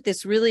came up with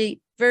this really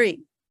very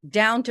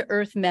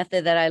down-to-earth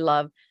method that I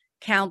love.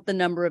 Count the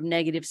number of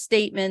negative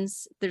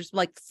statements. There's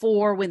like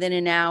 4 within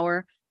an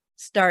hour.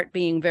 Start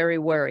being very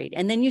worried.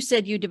 And then you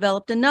said you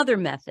developed another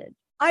method.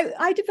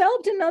 I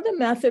developed another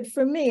method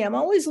for me. I'm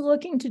always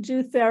looking to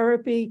do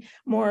therapy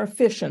more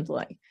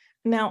efficiently.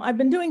 Now, I've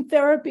been doing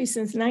therapy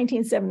since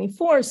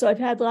 1974, so I've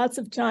had lots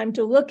of time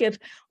to look at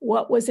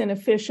what was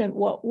inefficient,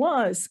 what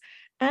was.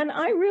 And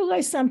I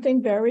realized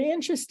something very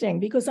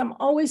interesting, because I'm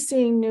always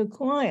seeing new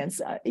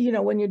clients.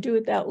 When you do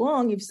it that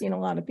long, you've seen a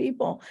lot of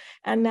people.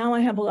 And now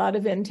I have a lot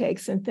of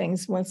intakes and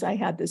things. Once I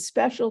had this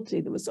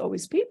specialty, there was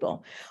always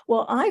people.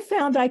 Well, I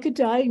found I could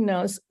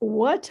diagnose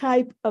what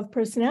type of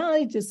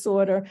personality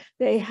disorder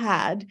they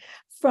had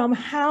from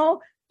how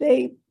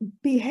they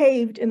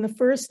behaved in the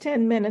first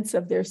 10 minutes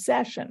of their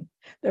session.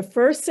 The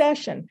first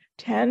session,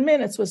 10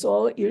 minutes was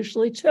all it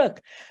usually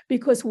took,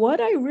 because what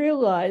I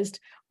realized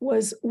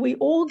was we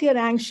all get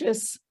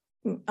anxious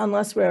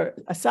unless we're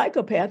a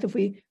psychopath,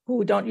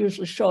 who don't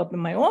usually show up in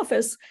my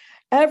office,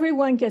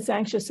 everyone gets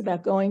anxious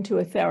about going to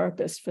a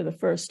therapist for the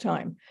first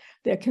time.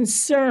 They're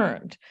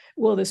concerned.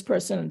 Will this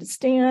person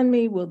understand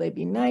me? Will they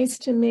be nice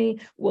to me?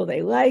 Will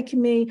they like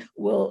me?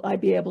 Will I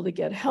be able to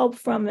get help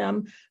from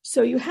them?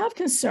 So you have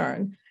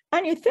concern.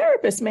 And your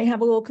therapist may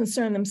have a little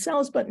concern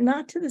themselves, but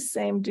not to the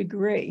same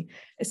degree,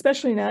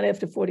 especially not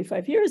after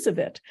 45 years of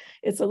it.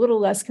 It's a little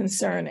less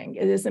concerning.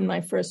 It isn't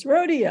my first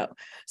rodeo.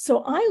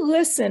 So I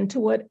listen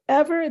to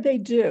whatever they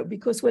do,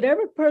 because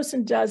whatever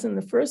person does in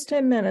the first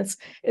 10 minutes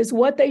is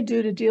what they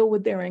do to deal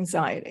with their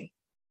anxiety.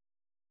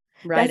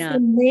 Right. That's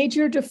the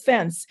major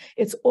defense.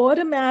 It's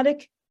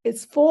automatic.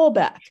 It's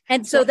fallback.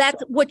 And so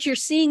that's what you're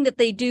seeing that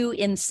they do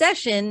in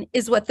session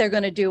is what they're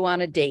going to do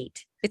on a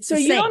date. It's so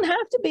you don't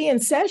have to be in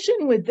session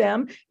with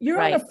them. You're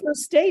right. on a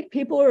first date.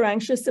 People are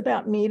anxious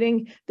about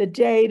meeting the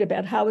date,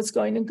 about how it's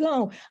going to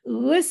go.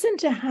 Listen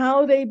to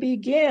how they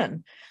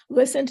begin.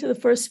 Listen to the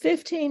first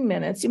 15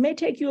 minutes. It may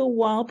take you a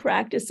while,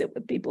 practice it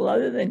with people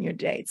other than your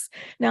dates.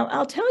 Now,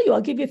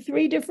 I'll give you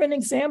 3 different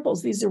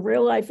examples. These are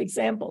real life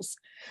examples.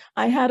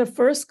 I had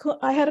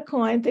a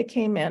client that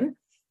came in,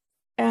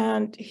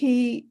 and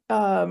he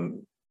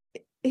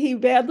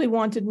badly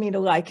wanted me to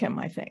like him,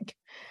 I think.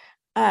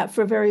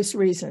 For various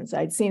reasons.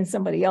 I'd seen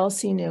somebody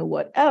else he knew,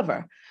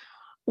 whatever.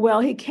 Well,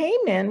 he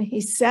came in,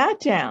 he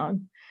sat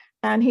down,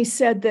 and he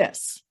said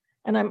this,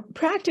 and I'm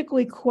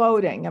practically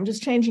quoting. I'm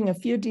just changing a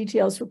few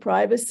details for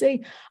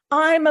privacy.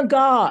 I'm a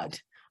god.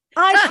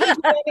 I can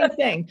do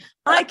anything.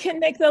 I can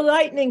make the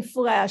lightning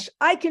flash.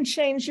 I can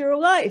change your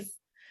life.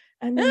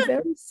 And then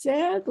very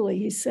sadly,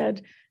 he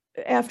said,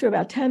 after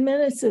about 10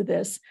 minutes of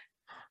this,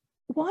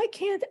 why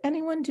can't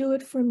anyone do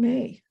it for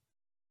me?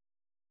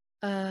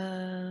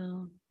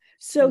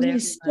 So he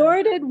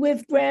started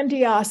with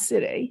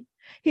grandiosity.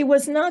 He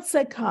was not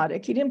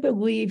psychotic. He didn't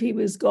believe he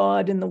was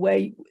God in the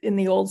way in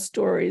the old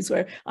stories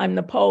where I'm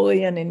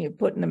Napoleon and you're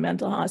put in a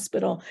mental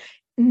hospital.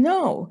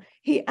 No,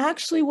 he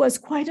actually was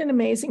quite an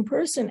amazing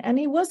person. And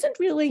he was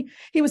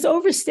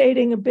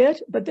overstating a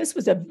bit, but this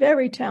was a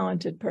very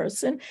talented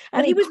person.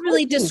 And he was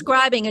really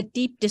describing a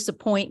deep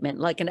disappointment,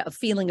 like a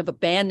feeling of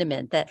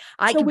abandonment, that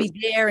I can be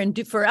there and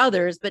do for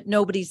others, but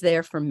nobody's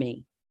there for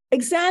me.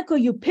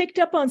 Exactly. You picked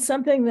up on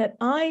something that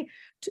I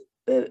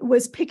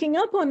was picking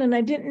up on, and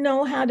I didn't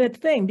know how to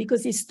think,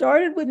 because he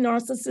started with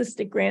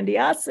narcissistic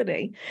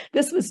grandiosity.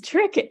 This was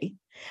tricky.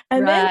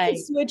 And then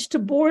he switched to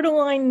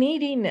borderline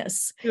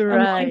neediness and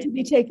wanting to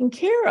be taken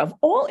care of,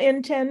 all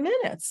in 10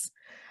 minutes.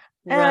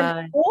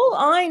 And all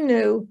I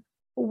knew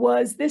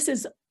was this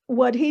is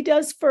what he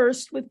does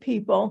first with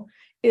people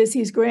is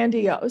he's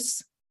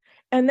grandiose.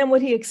 And then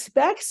what he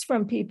expects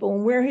from people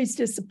and where he's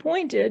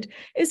disappointed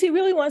is he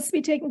really wants to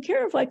be taken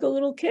care of like a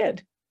little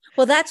kid.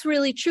 Well, that's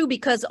really true,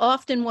 because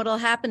often what will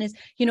happen is,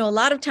 a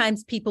lot of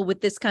times people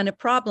with this kind of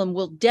problem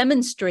will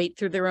demonstrate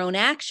through their own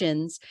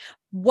actions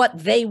what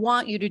they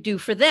want you to do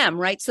for them,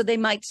 right? So they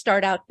might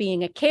start out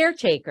being a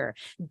caretaker,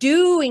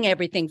 doing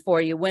everything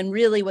for you, when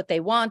really what they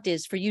want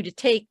is for you to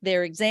take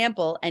their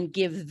example and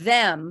give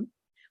them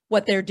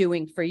what they're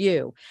doing for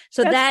you.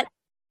 So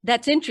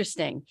that's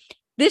interesting.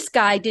 This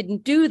guy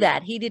didn't do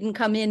that. He didn't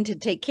come in to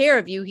take care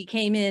of you. He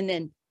came in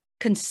and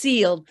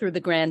concealed through the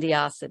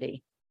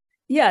grandiosity.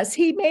 Yes,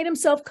 he made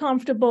himself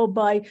comfortable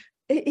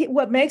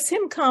what makes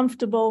him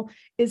comfortable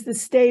is the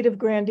state of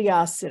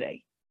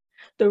grandiosity.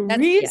 The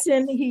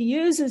reason he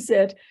uses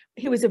it,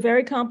 he was a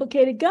very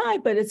complicated guy,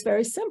 but it's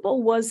very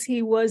simple, was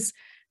he was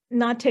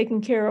not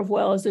taken care of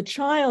well as a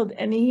child,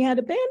 and he had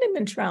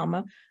abandonment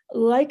trauma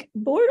like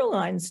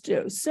borderlines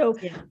do. So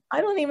I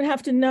don't even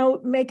have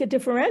to make a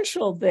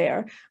differential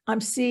there.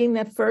 I'm seeing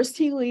that first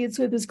he leads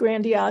with his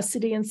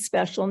grandiosity and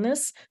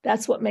specialness.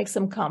 That's what makes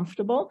him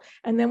comfortable.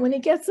 And then when he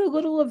gets a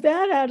little of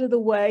that out of the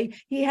way,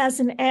 he has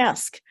an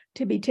ask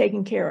to be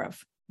taken care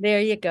of. There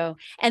you go.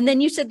 And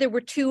then you said there were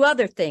 2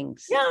 other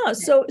things. Yeah.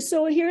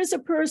 So here's a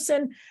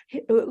person,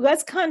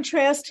 let's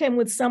contrast him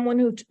with someone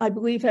who I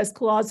believe has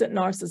closet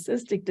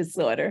narcissistic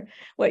disorder,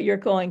 what you're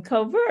calling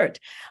covert.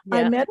 Yeah.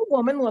 I met a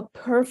woman, looked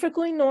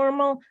perfectly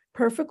normal,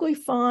 perfectly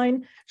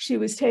fine. She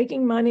was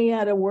taking money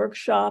at a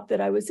workshop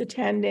that I was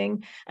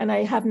attending, and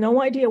I have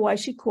no idea why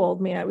she called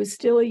me. I was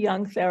still a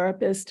young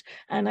therapist,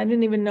 and I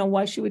didn't even know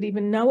why she would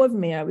even know of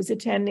me. I was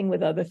attending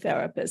with other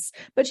therapists,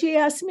 but she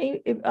asked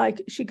me if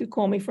she could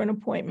call me for an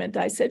appointment.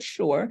 I said,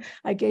 sure.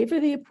 I gave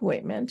her the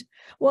appointment.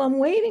 Well, I'm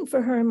waiting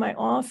for her in my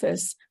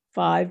office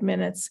 5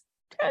 minutes,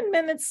 10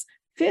 minutes,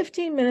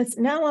 15 minutes.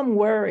 Now I'm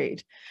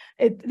worried.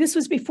 This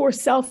was before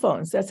cell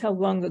phones. That's how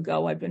long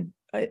ago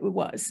it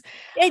was.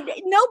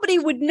 Nobody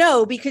would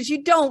know, because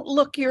you don't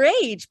look your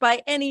age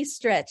by any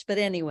stretch. But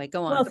anyway,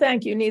 go on. Well,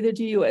 thank you. Neither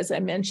do you, as I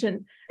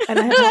mentioned. And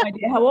I have no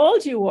idea how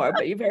old you are,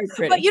 but you're very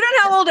pretty. But you don't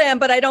know how old I am,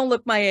 but I don't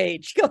look my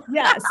age.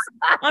 Yes,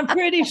 I'm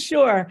pretty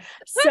sure.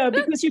 So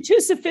because you're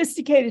too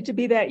sophisticated to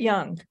be that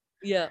young.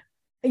 Yeah.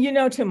 You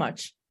know too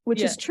much,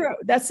 which is true.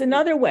 That's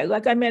another way.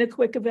 Like, I made a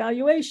quick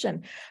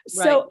evaluation.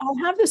 So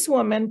I have this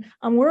woman.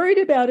 I'm worried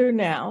about her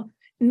now.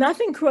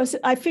 Nothing crosses.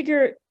 I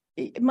figure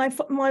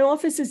my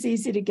office is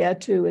easy to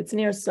get to. It's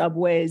near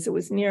subways. It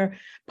was near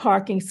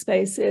parking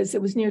spaces.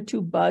 It was near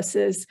 2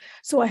 buses.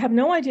 So I have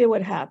no idea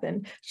what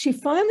happened. She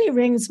finally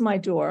rings my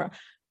door.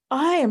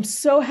 I am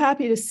so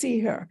happy to see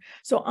her.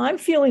 So I'm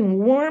feeling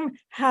warm,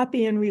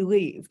 happy, and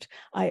relieved.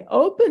 I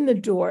open the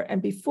door,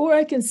 and before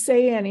I can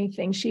say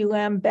anything, she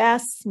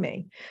lambasts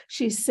me.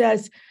 She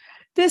says,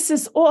 "This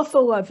is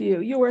awful of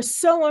you. You are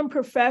so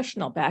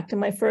unprofessional." Back to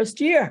my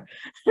first year.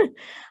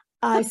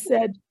 I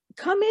said,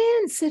 "Come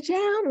in, sit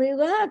down,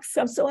 relax.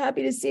 I'm so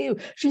happy to see you."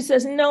 She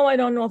says, "No, I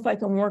don't know if I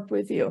can work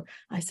with you."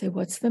 I say,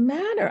 "What's the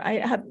matter?" I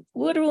have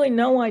literally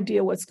no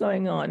idea what's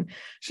going on.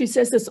 She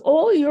says, "It's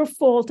all your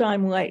fault.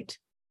 I'm late.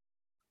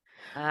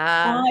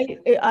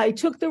 I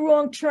took the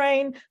wrong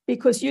train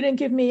because you didn't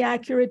give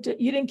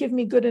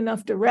me good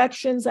enough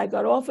directions. I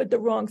got off at the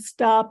wrong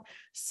stop,"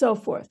 so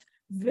forth.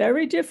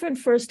 Very different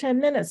first 10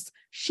 minutes.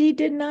 She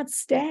did not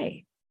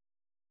stay.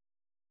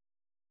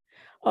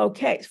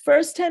 Okay,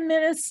 first 10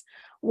 minutes,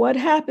 what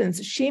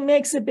happens? She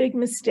makes a big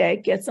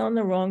mistake, gets on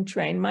the wrong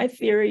train. My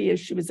theory is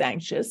she was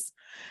anxious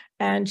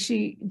and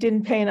she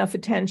didn't pay enough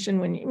attention.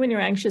 When you're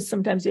anxious,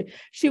 sometimes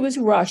she was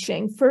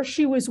rushing. First,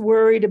 she was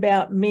worried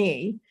about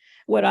me,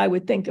 what I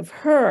would think of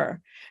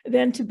her.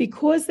 Then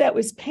because that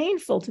was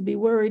painful to be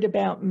worried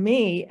about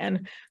me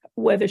and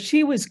whether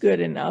she was good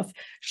enough,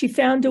 she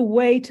found a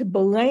way to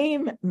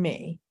blame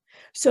me.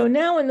 So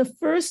now in the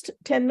first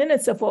 10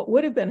 minutes of what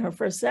would have been her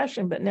first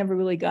session, but never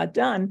really got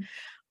done,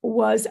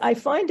 was I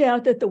find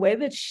out that the way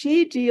that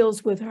she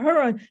deals with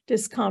her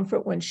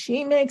discomfort when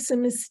she makes a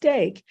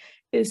mistake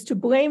is to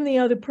blame the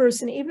other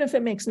person, even if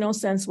it makes no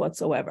sense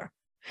whatsoever.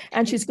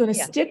 And she's going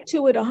to stick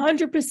to it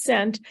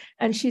 100%,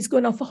 and she's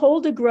going to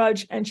hold a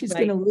grudge, and she's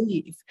going to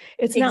leave.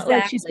 It's not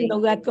like she's going to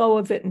let go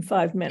of it in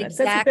 5 minutes.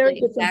 That's a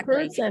very different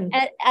person.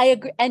 And I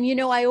agree.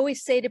 And, I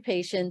always say to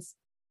patients,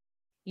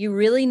 you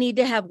really need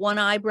to have one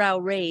eyebrow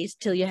raised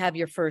till you have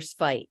your first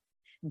fight.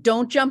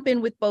 Don't jump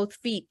in with both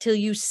feet till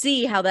you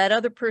see how that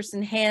other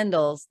person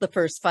handles the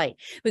first fight.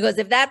 Because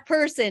if that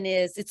person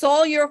is, "It's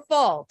all your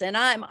fault," and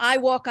I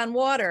walk on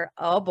water,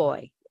 oh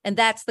boy. And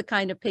that's the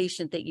kind of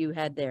patient that you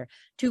had there.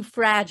 Too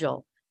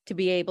fragile to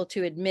be able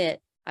to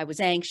admit, "I was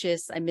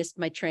anxious, I missed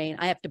my train,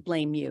 I have to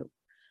blame you."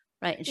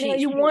 Right.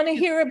 And you want to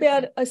hear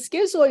about a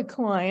schizoid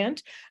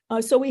client.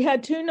 So we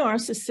had 2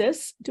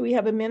 narcissists. Do we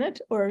have a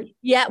minute or?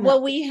 Yeah, no?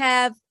 Well, we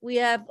have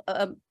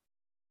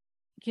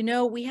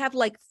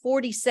like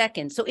 40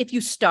 seconds. So if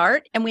you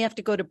start and we have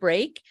to go to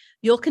break,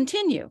 you'll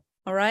continue.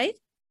 All right.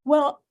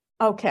 Well,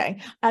 okay.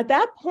 At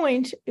that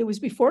point, it was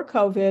before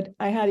COVID.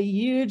 I had a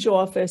huge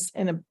office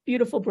in a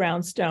beautiful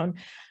brownstone.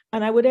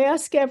 And I would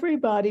ask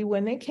everybody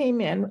when they came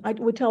in, I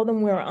would tell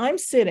them where I'm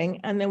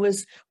sitting. And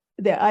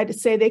I'd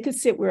say they could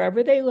sit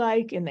wherever they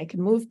like and they could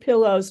move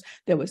pillows.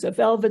 There was a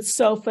velvet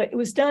sofa. It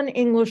was done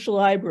English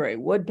library,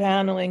 wood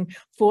paneling,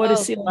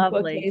 floor-to-ceiling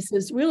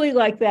bookcases, really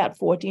like that,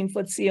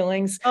 14-foot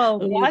ceilings.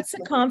 Lots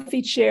of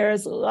comfy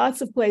chairs,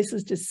 lots of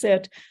places to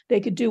sit. They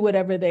could do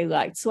whatever they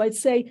liked. So I'd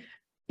say,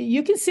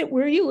 you can sit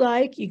where you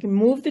like. You can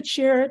move the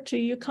chair to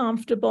you're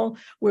comfortable.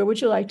 Where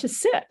would you like to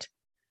sit?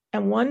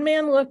 And one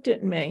man looked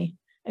at me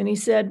and he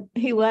said,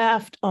 he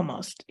laughed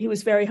almost. He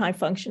was very high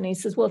functioning. He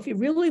says, "Well, if you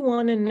really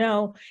want to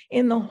know,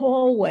 in the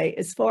hallway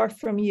as far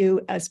from you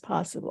as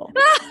possible."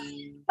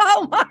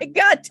 Oh my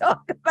God,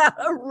 talk about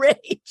a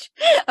rage.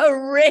 Oh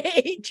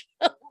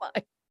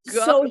my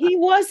God. So he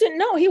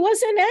wasn't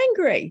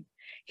angry.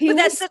 But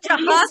that's such a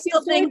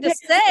hostile thing to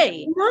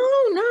say.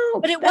 No.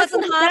 But it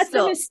wasn't hostile. That's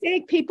a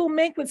mistake people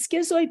make with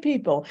schizoid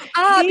people.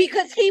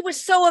 Because he was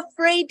so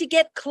afraid to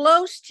get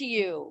close to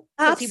you.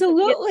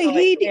 Absolutely.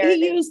 He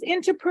used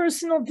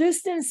interpersonal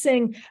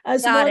distancing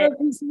as one of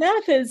his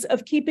methods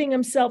of keeping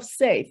himself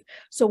safe.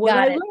 So what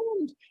I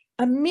learned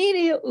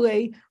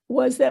immediately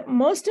was that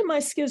most of my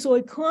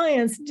schizoid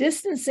clients,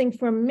 distancing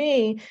from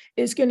me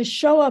is going to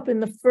show up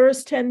in the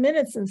first 10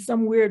 minutes in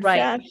some weird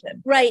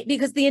fashion. Right.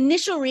 Because the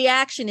initial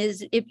reaction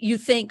is if you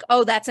think,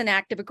 oh, that's an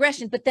act of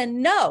aggression. But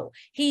then no,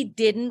 he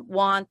didn't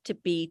want to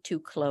be too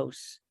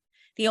close.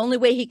 The only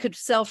way he could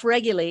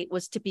self-regulate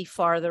was to be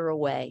farther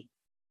away.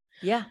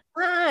 Yeah.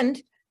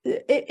 And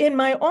in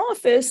my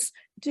office,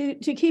 to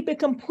keep it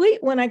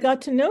complete, when I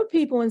got to know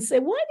people and say,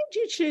 "Why did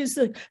you choose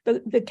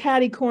the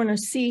catty corner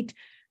seat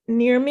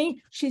near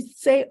me?" She'd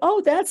say,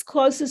 "Oh, that's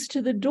closest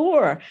to the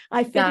door.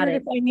 I figured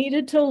if I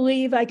needed to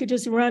leave, I could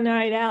just run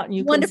right out."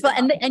 And wonderful.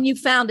 And you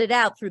found it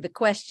out through the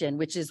question,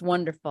 which is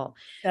wonderful.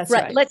 That's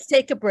right. Let's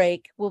take a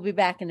break. We'll be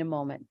back in a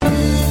moment.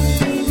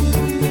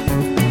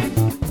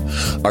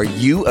 Are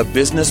you a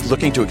business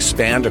looking to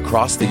expand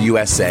across the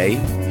USA?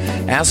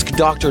 Ask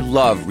Dr.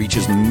 Love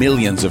reaches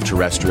millions of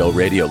terrestrial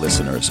radio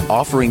listeners,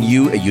 offering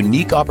you a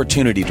unique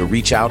opportunity to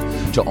reach out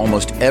to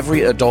almost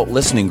every adult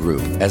listening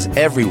group, as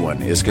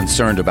everyone is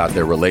concerned about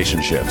their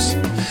relationships.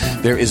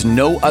 There is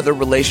no other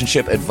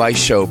relationship advice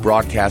show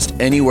broadcast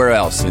anywhere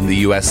else in the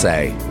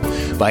USA.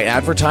 By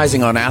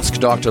advertising on Ask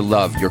Dr.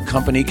 Love, your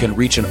company can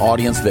reach an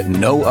audience that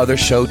no other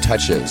show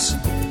touches.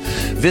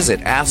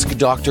 Visit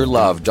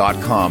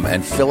AskDrLove.com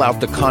and fill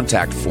out the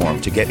contact form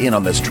to get in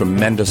on this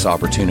tremendous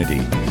opportunity.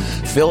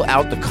 Fill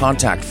out the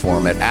contact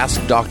form at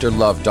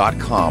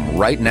AskDrLove.com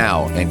right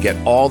now and get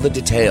all the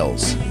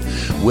details.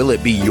 Will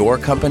it be your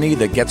company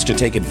that gets to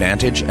take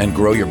advantage and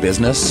grow your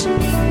business?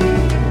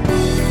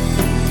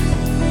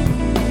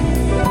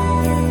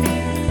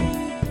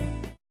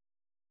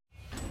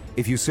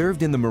 If you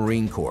served in the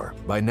Marine Corps,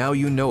 by now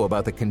you know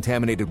about the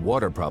contaminated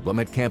water problem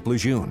at Camp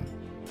Lejeune.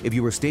 If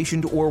you were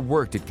stationed or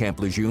worked at Camp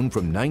Lejeune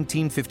from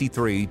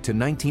 1953 to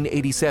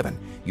 1987,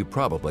 you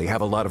probably have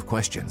a lot of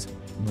questions.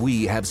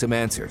 We have some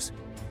answers.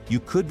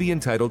 You could be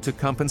entitled to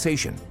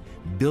compensation.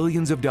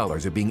 Billions of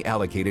dollars are being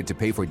allocated to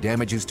pay for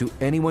damages to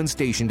anyone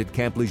stationed at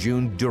Camp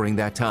Lejeune during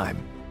that time.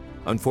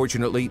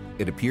 Unfortunately,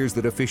 it appears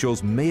that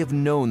officials may have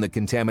known the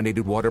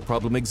contaminated water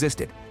problem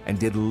existed and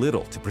did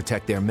little to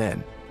protect their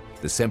men.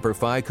 The Semper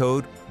Fi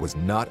code was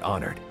not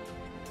honored.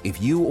 If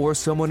you or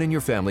someone in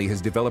your family has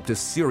developed a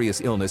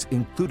serious illness,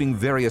 including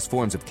various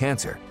forms of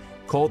cancer,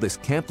 call this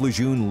Camp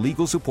Lejeune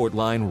legal support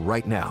line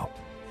right now.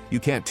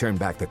 You can't turn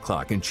back the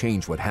clock and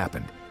change what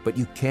happened, but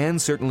you can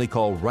certainly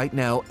call right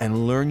now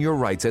and learn your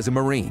rights as a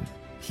Marine.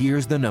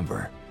 Here's the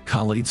number.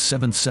 Call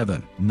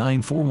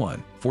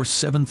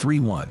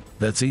 877-941-4731.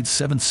 That's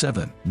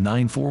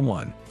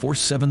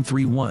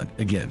 877-941-4731.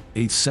 Again,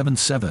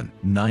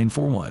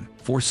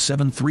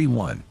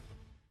 877-941-4731.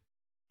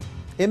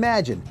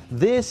 Imagine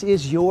this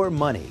is your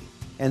money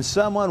and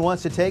someone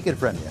wants to take it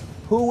from you.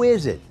 Who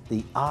is it?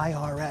 The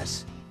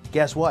IRS.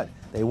 Guess what?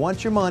 They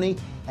want your money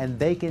and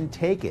they can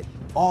take it,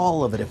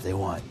 all of it if they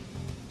want.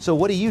 So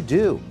what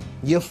do?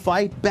 You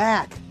fight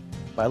back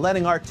by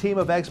letting our team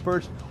of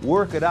experts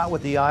work it out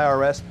with the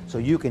IRS so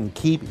you can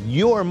keep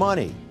your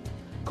money.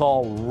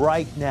 Call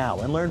right now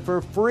and learn for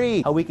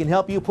free how we can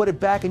help you put it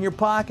back in your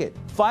pocket.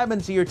 5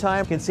 minutes of your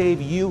time can save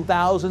you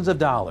thousands of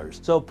dollars.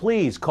 So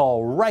please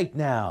call right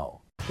now.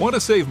 Want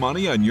to save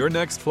money on your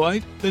next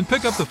flight? Then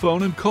pick up the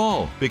phone and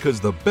call, because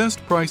the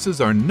best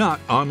prices are not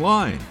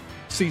online.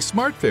 See,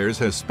 SmartFares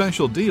has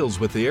special deals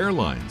with the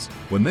airlines.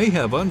 When they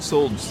have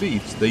unsold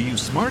seats, they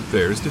use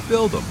SmartFares to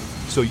fill them.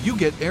 So you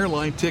get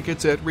airline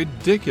tickets at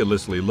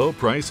ridiculously low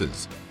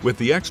prices. With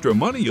the extra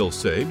money you'll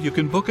save, you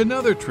can book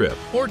another trip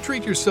or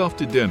treat yourself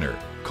to dinner.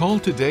 Call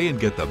today and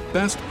get the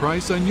best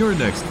price on your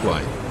next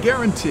flight,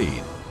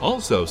 guaranteed.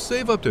 Also,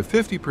 save up to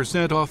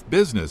 50% off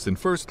business and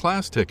first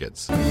class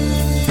tickets.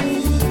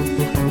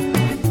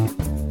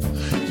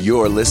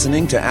 You're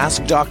listening to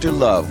Ask Dr.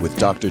 Love with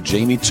Dr.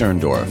 Jamie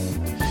Turndorf.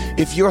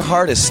 If your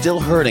heart is still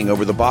hurting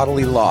over the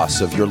bodily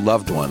loss of your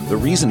loved one, the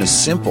reason is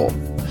simple.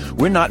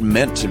 We're not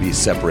meant to be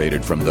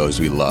separated from those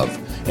we love,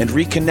 and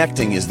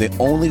reconnecting is the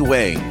only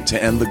way to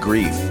end the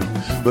grief.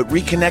 But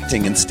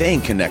reconnecting and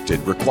staying connected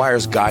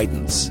requires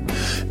guidance.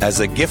 As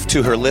a gift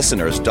to her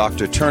listeners,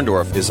 Dr.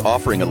 Turndorf is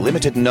offering a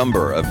limited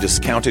number of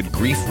discounted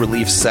grief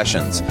relief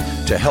sessions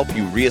to help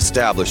you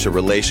reestablish a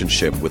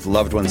relationship with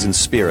loved ones in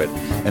spirit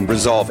and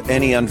resolve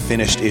any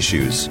unfinished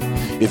issues.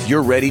 If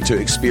you're ready to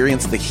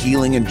experience the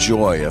healing and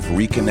joy of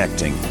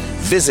reconnecting,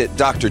 visit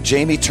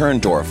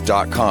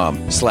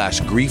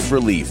drjamieturndorf.com/grief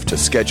relief to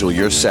schedule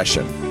your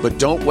session. But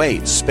don't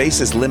wait, space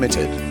is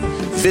limited.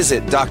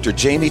 Visit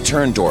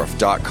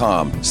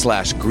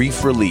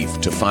drjamieturndorf.com/grief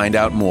relief to find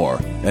out more.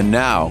 And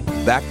now,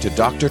 back to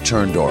Dr.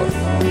 Turndorf.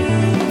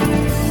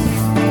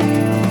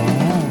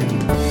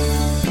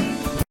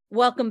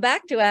 Welcome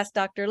back to Ask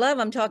Dr. Love.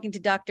 I'm talking to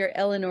Dr.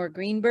 Elinor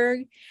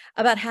Greenberg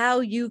about how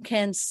you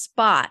can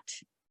spot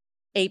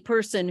a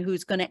person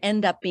who's going to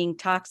end up being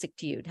toxic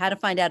to you, how to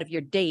find out if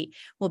your date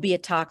will be a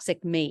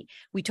toxic mate.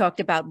 We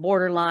talked about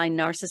borderline,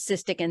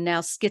 narcissistic, and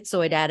now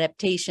schizoid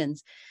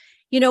adaptations.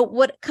 You know,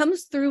 what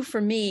comes through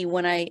for me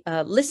when I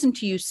listen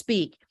to you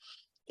speak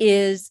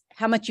is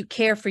how much you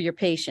care for your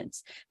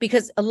patients,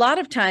 because a lot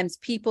of times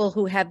people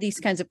who have these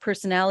kinds of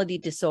personality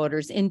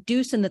disorders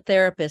induce in the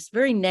therapist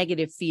very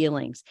negative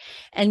feelings,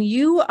 and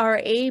you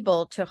are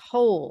able to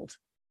hold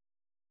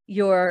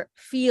your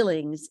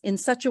feelings in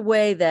such a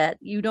way that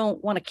you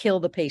don't want to kill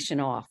the patient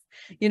off.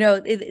 You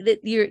know,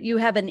 you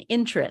have an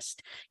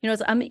interest, you know,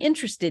 I'm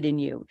interested in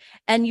you,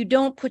 and you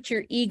don't put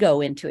your ego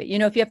into it. You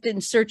know, if you have to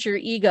insert your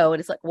ego and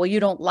it's like, well,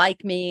 you don't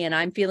like me and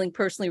I'm feeling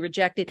personally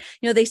rejected.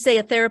 You know, they say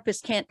a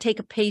therapist can't take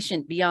a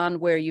patient beyond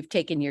where you've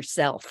taken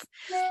yourself.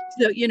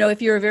 So, you know,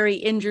 if you're a very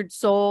injured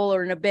soul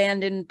or an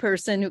abandoned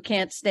person who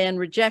can't stand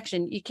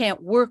rejection, you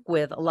can't work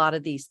with a lot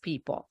of these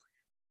people.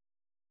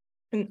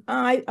 And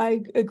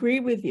I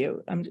agree with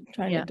you. I'm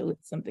trying to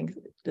delete something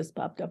that just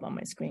popped up on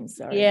my screen.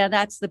 Sorry. Yeah,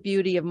 that's the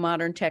beauty of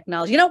modern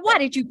technology. You know, why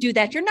did you do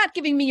that? You're not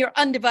giving me your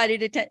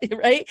undivided attention,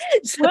 right?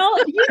 So, well,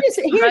 here's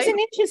right? an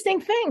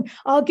interesting thing.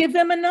 I'll give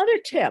them another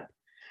tip.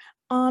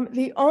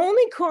 The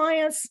only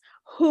clients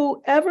who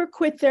ever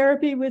quit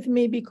therapy with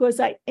me because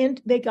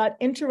they got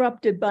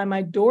interrupted by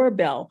my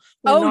doorbell.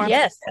 Oh,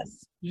 yes.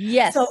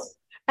 Yes. So,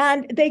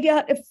 And they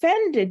got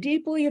offended,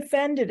 deeply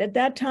offended. At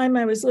that time,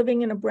 I was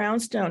living in a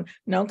brownstone,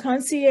 no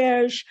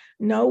concierge,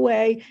 no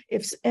way.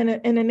 If in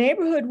a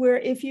neighborhood where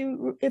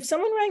if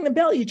someone rang the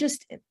bell, you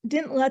just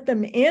didn't let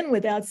them in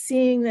without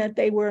seeing that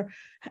they were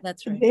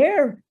That's right.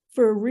 there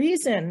for a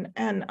reason.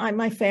 And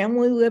my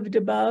family lived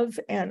above,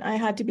 and I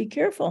had to be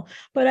careful.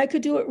 But I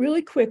could do it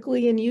really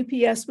quickly, and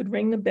UPS would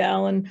ring the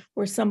bell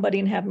or somebody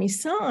and have me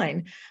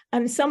sign.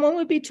 And someone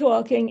would be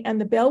talking,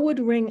 and the bell would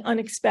ring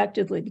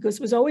unexpectedly, because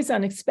it was always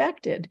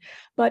unexpected.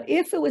 But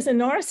if it was a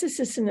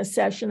narcissist in a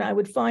session, I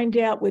would find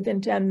out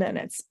within 10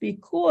 minutes,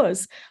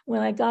 because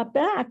when I got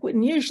back,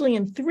 usually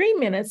in 3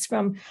 minutes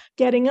from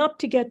getting up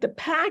to get the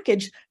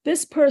package,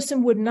 this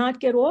person would not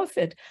get off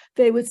it.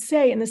 They would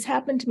say, and this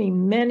happened to me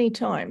many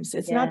times,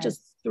 it's not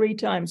just 3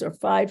 times or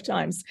 5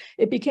 times.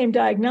 It became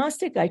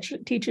diagnostic. I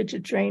teach it to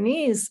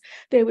trainees.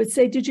 They would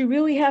say, did you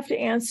really have to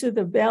answer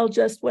the bell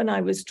just when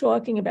I was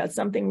talking about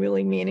something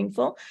really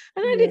meaningful?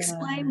 And I'd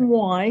explain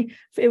why.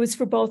 It was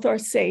for both our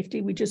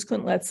safety. We just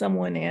couldn't let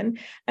someone in.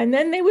 And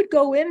then they would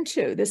go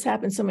into, this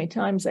happened so many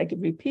times I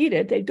could repeat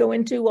it, they'd go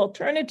into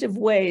alternative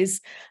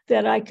ways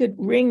that I could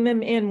ring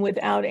them in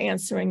without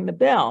answering the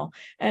bell.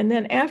 And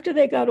then after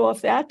they got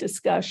off that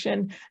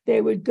discussion,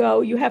 they would go,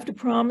 you have to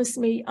promise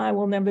me I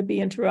will never be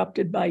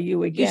interrupted by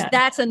you again.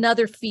 That's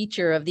another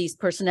feature of these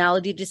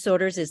personality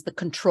disorders, is the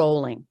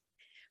controlling,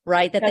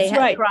 right? That That's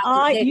right.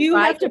 You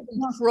try have to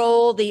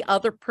control the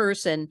other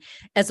person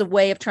as a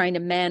way of trying to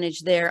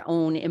manage their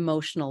own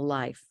emotional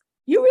life.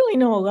 You really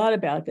know a lot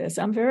about this.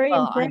 I'm very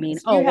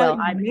impressed. I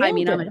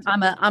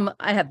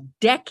have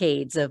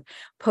decades of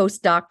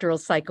postdoctoral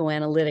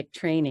psychoanalytic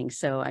training.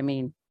 So, I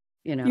mean,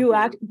 you're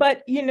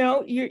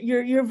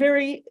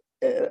very,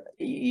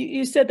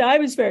 you said that I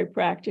was very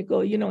practical,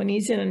 and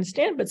easy to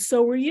understand, but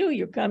so were you.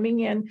 You're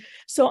coming in.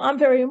 So I'm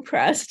very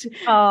impressed.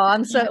 Oh,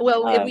 I'm so,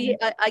 well,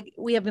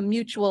 we have a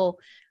mutual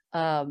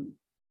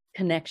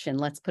connection,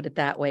 let's put it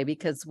that way,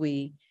 because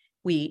we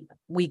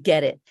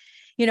get it.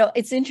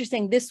 It's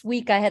interesting. This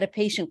week I had a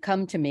patient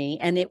come to me,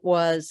 and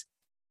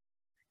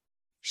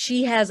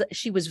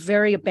she was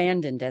very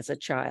abandoned as a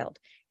child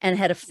and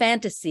had a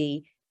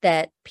fantasy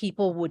that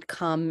people would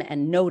come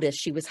and notice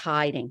she was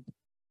hiding,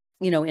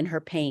 in her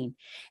pain.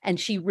 And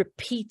she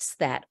repeats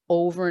that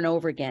over and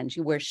over again,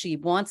 where she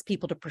wants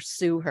people to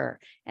pursue her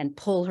and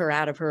pull her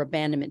out of her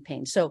abandonment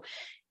pain. So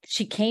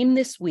she came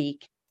this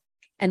week,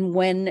 and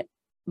when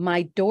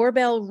my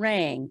doorbell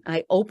rang,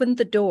 I opened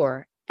the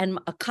door, and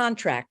a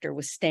contractor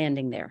was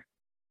standing there.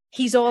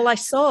 He's all I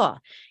saw.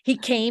 He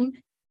came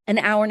an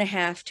hour and a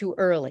half too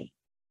early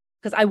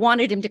because I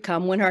wanted him to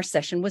come when our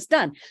session was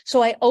done.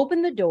 So I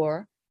opened the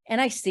door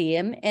and I see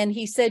him, and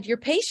he said, your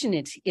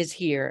patient is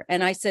here.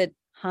 And I said,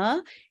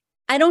 huh?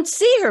 I don't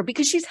see her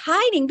because she's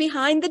hiding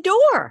behind the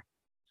door.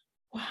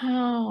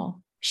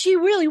 Wow. She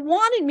really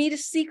wanted me to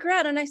seek her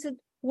out. And I said,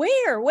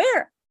 where?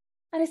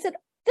 And I said,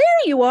 there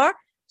you are.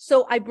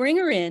 So I bring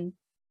her in,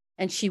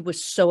 and she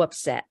was so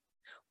upset.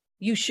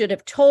 You should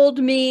have told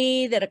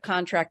me that a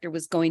contractor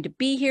was going to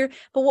be here.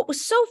 But what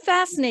was so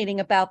fascinating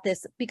about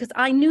this, because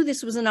I knew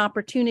this was an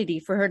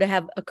opportunity for her to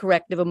have a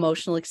corrective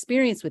emotional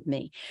experience with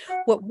me.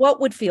 What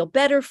would feel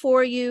better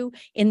for you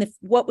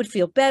what would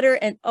feel better?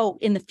 And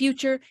in the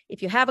future,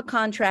 if you have a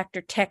contractor,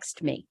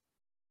 text me.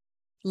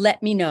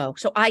 Let me know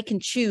so I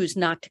can choose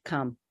not to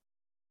come.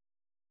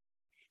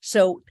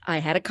 So I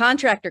had a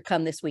contractor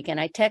come this week, and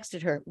I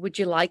texted her, would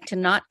you like to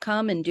not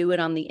come and do it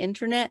on the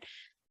internet?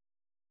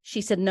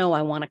 She said, no,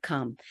 I want to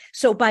come.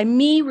 So by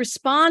me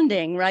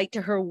responding, right,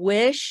 to her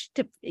wish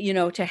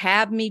to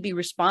have me be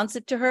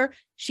responsive to her,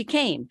 she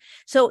came.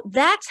 So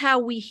that's how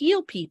we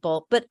heal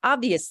people. But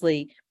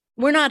obviously,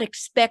 we're not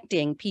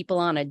expecting people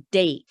on a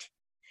date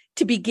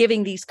to be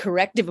giving these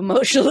corrective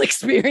emotional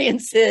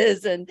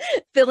experiences and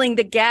filling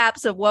the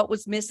gaps of what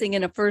was missing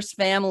in a first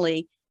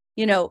family,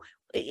 and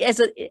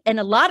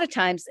a lot of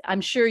times,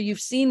 I'm sure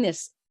you've seen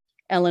this,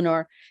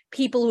 Elinor,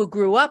 people who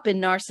grew up in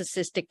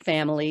narcissistic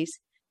families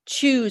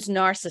choose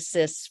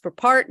narcissists for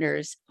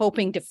partners,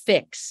 hoping to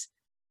fix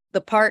the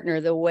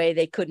partner the way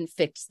they couldn't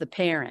fix the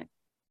parent.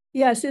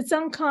 Yes, it's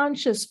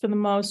unconscious for the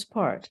most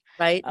part.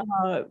 Right.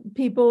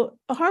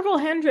 Harville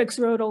Hendricks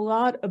wrote a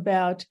lot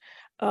about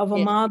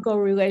imago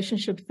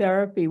relationship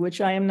therapy, which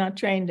I am not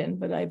trained in,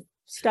 but I've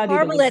studied.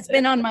 Harville has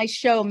been on my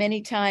show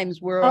many times.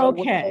 We're old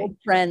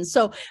friends.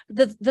 So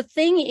the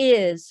thing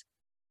is,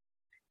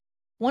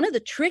 one of the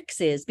tricks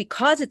is,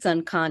 because it's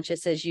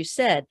unconscious, as you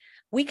said,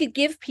 we could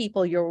give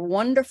people your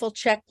wonderful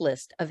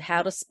checklist of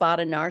how to spot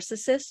a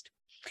narcissist,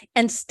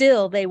 and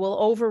still they will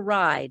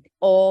override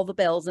all the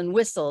bells and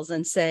whistles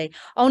and say,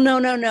 oh,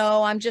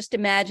 no, I'm just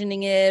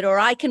imagining it, or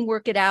I can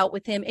work it out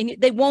with him. And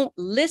they won't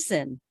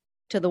listen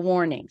to the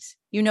warnings.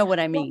 You know what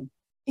I mean?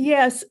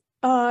 Yes.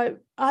 I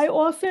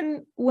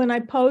often, when I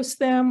post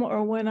them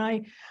or when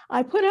I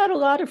put out a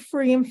lot of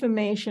free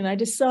information, I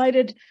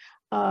decided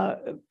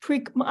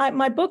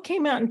my book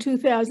came out in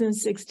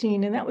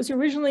 2016, and that was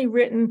originally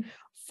written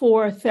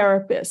for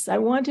therapists. I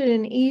wanted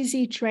an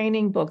easy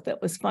training book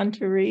that was fun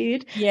to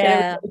read.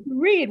 Yeah.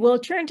 Well,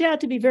 it turned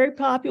out to be very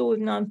popular with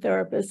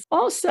non-therapists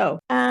also.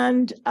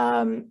 And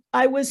I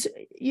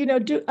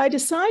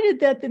decided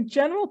that the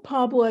general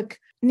public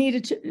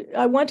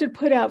I wanted to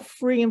put out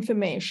free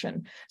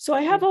information. So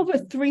I have over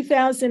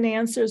 3,000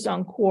 answers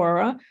on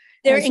Quora.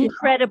 They're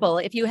incredible.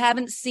 If you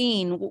haven't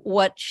seen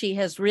what she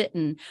has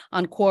written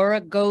on Quora,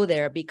 go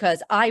there,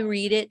 because I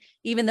read it,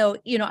 even though,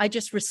 I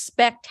just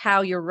respect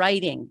how you're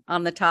writing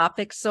on the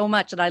topic so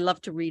much, and I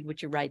love to read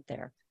what you write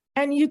there.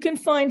 And you can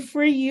find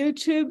free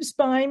YouTubes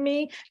by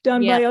me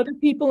done by other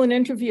people in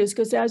interviews,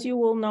 because as you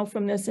will know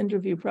from this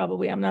interview,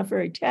 probably I'm not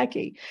very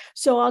techy.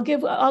 So I'll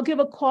give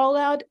a call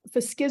out for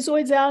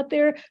schizoids out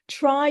there.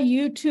 Try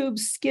YouTube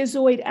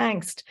Schizoid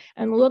Angst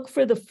and look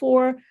for the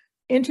 4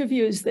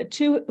 interviews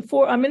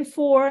I'm in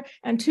 4,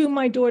 and 2,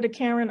 my daughter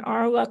Karen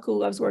Arluck, who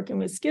loves working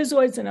with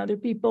schizoids and other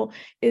people,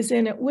 is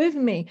in it with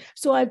me.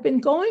 So I've been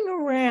going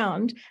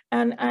around,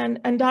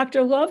 and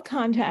Dr. Love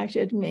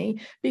contacted me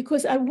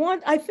because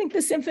I think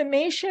this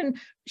information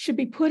should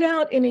be put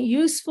out in a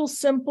useful,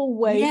 simple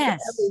way for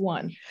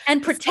everyone.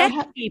 And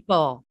protect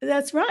people.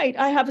 That's right.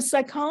 I have a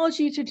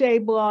Psychology Today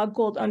blog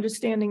called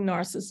Understanding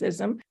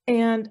Narcissism,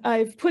 and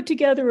I've put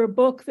together a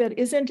book that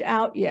isn't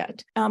out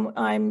yet.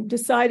 I'm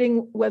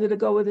deciding whether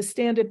to go with a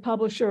standard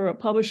publisher or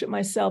publish it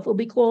myself. It'll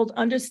be called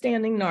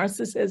Understanding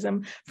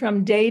Narcissism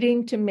from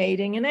Dating to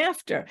Mating and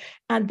After.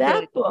 And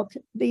that book,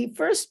 the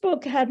first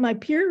book, had my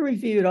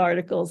peer-reviewed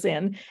articles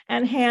in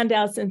and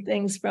handouts and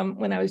things from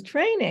when I was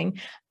training.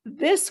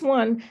 This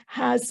one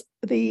has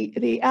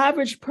the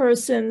average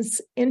person's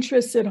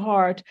interests at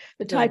heart,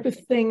 the type of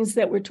things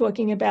that we're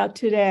talking about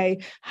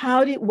today.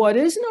 What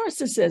is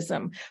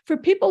narcissism? For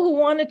people who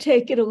want to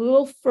take it a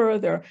little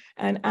further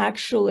and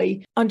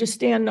actually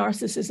understand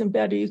narcissism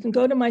better, you can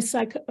go to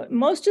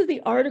most of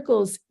the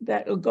articles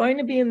that are going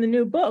to be in the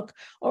new book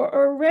are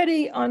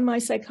already on my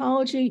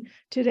Psychology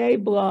Today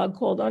blog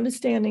called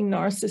Understanding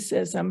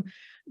Narcissism,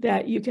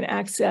 that you can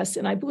access.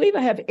 And I believe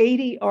I have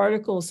 80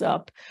 articles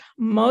up.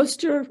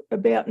 Most are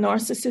about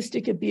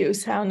narcissistic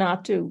abuse, how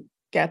not to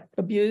get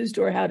abused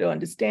or how to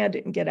understand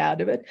it and get out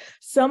of it.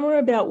 Some are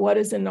about what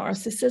is a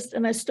narcissist.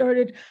 And I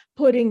started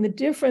putting the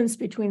difference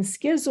between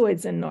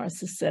schizoids and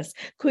narcissists.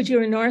 Could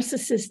your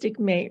narcissistic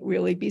mate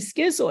really be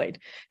schizoid?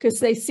 Because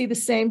they see the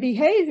same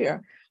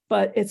behavior,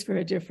 but it's for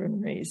a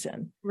different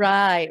reason.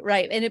 Right.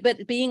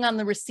 But being on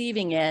the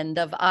receiving end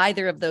of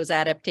either of those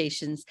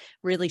adaptations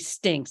really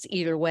stinks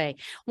either way.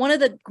 One of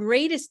the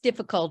greatest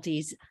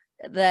difficulties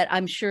that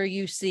I'm sure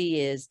you see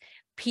is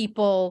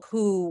people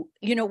who,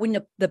 when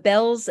the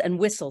bells and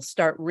whistles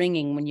start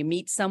ringing when you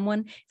meet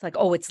someone, it's like,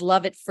 oh, it's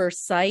love at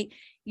first sight.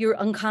 Your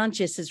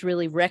unconscious is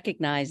really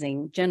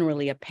recognizing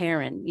generally a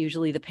parent,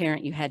 usually the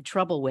parent you had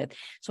trouble with.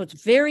 So it's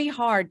very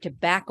hard to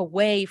back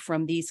away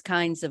from these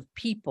kinds of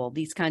people,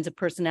 these kinds of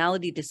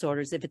personality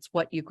disorders, if it's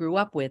what you grew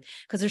up with,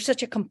 because there's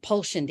such a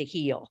compulsion to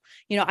heal.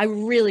 I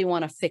really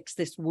want to fix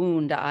this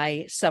wound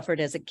I suffered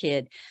as a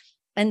kid.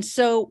 And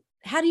so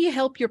how do you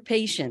help your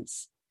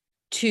patients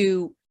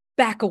to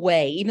back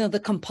away, even though the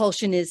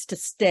compulsion is to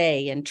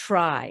stay and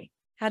try?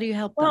 How do you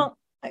help them? Well,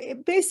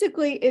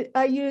 basically,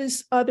 I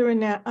use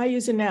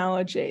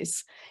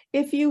analogies.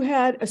 If you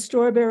had a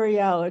strawberry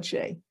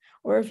allergy,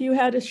 or if you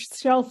had a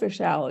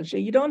shellfish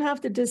allergy, you don't have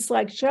to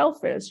dislike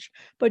shellfish,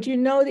 but you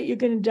know that you're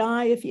going to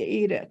die if you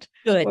eat it.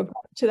 Good. Or go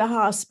to the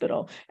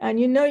hospital. And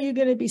you know you're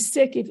going to be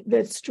sick if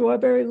that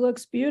strawberry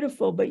looks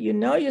beautiful, but you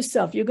know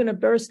yourself, you're going to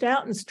burst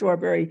out in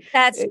strawberry.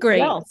 That's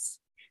great.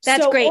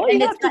 That's great.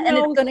 And it's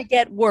going to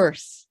get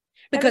worse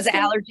because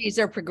allergies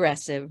are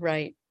progressive,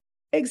 right?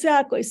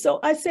 Exactly. So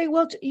I say,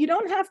 well, you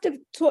don't have to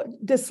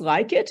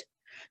dislike it.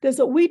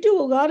 We do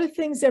a lot of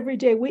things every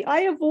day. I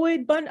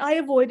avoided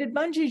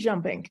bungee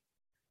jumping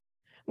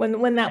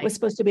when that was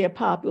supposed to be a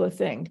popular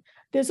thing.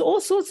 There's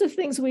all sorts of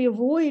things we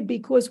avoid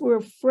because we're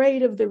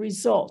afraid of the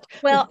result.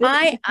 Well,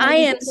 I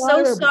am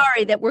so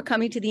sorry that we're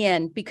coming to the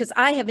end, because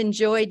I have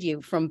enjoyed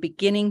you from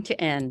beginning to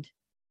end.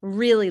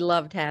 Really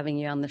loved having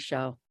you on the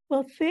show.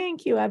 Well,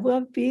 thank you. I've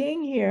loved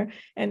being here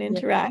and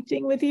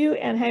interacting with you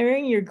and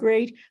hearing your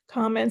great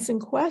comments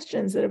and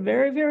questions that are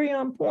very, very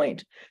on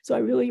point. So I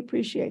really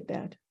appreciate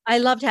that. I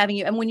loved having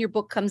you. And when your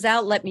book comes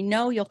out, let me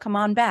know. You'll come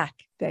on back.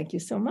 Thank you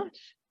so much.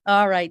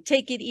 All right.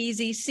 Take it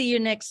easy. See you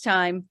next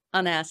time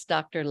on Ask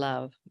Dr.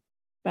 Love.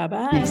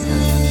 Bye-bye.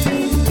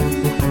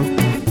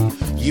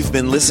 You've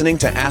been listening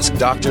to Ask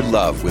Dr.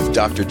 Love with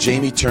Dr.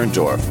 Jamie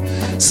Turndorf.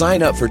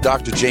 Sign up for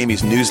Dr.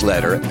 Jamie's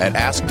newsletter at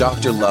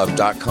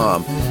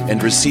AskDrLove.com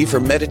and receive her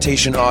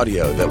meditation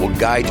audio that will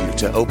guide you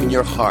to open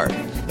your heart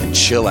and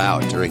chill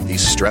out during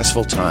these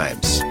stressful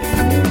times.